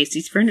her to the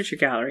Macy's Furniture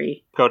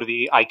Gallery. Go to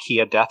the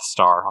IKEA Death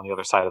Star on the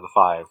other side of the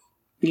 5.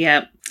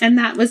 Yep. And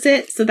that was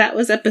it. So that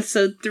was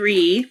episode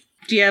 3.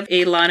 Do you have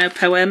a Lana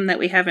poem that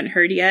we haven't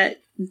heard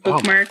yet?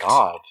 Bookmarked? Oh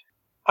my god.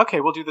 Okay,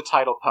 we'll do the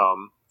title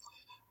poem.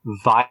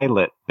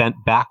 Violet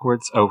bent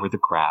backwards over the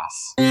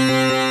grass.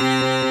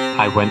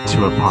 I went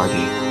to a party.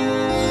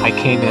 I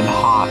came in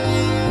hot.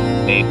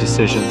 Made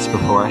decisions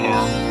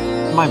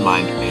beforehand. My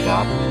mind made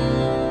up.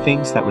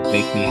 Things that would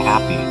make me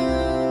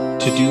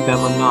happy. To do them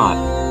or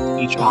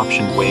not. Each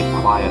option weighed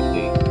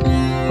quietly.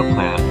 A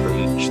plan for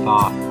each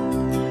thought.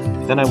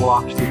 Then I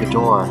walked through the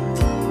door.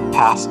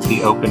 Past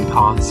the open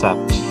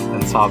concept.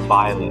 And saw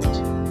Violet,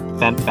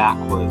 bent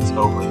backwards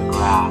over the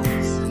grass,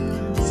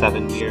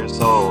 7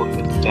 years old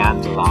with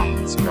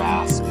dandelions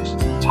grasped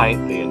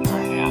tightly in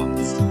her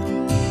hands,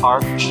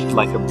 arched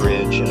like a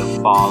bridge in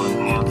a fallen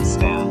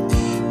handstand,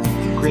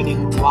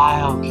 grinning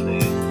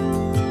wildly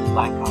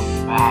like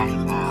a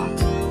madman,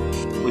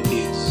 with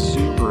the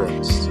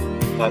exuberance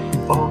that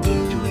only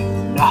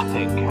doing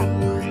nothing can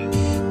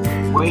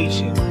bring,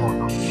 waiting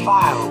for the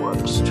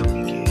fireworks to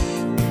begin.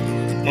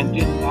 And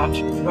in that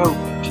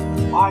moment,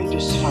 I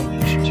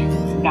decided to do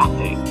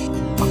nothing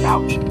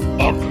about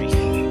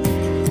everything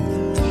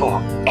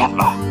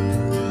forever.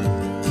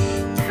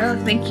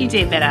 Oh, thank you,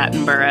 David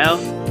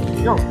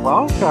Attenborough. You're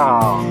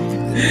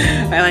welcome.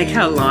 I like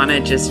how Lana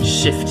just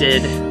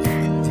shifted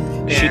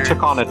there. She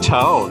took on a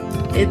tone.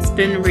 It's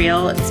been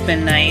real. It's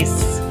been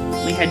nice.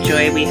 We had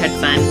joy. We had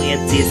fun. We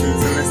had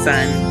seasons in the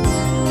sun.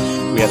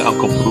 We had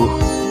Uncle Boo.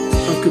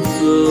 Uncle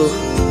Boo.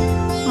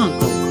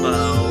 Uncle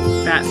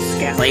Bo. That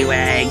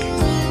scallywag.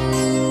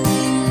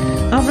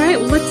 All right,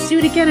 well, let's do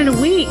it again in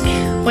a week.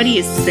 What do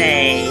you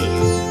say?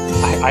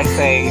 I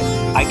say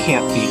I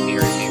can't be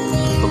near you.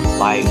 The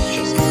light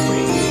just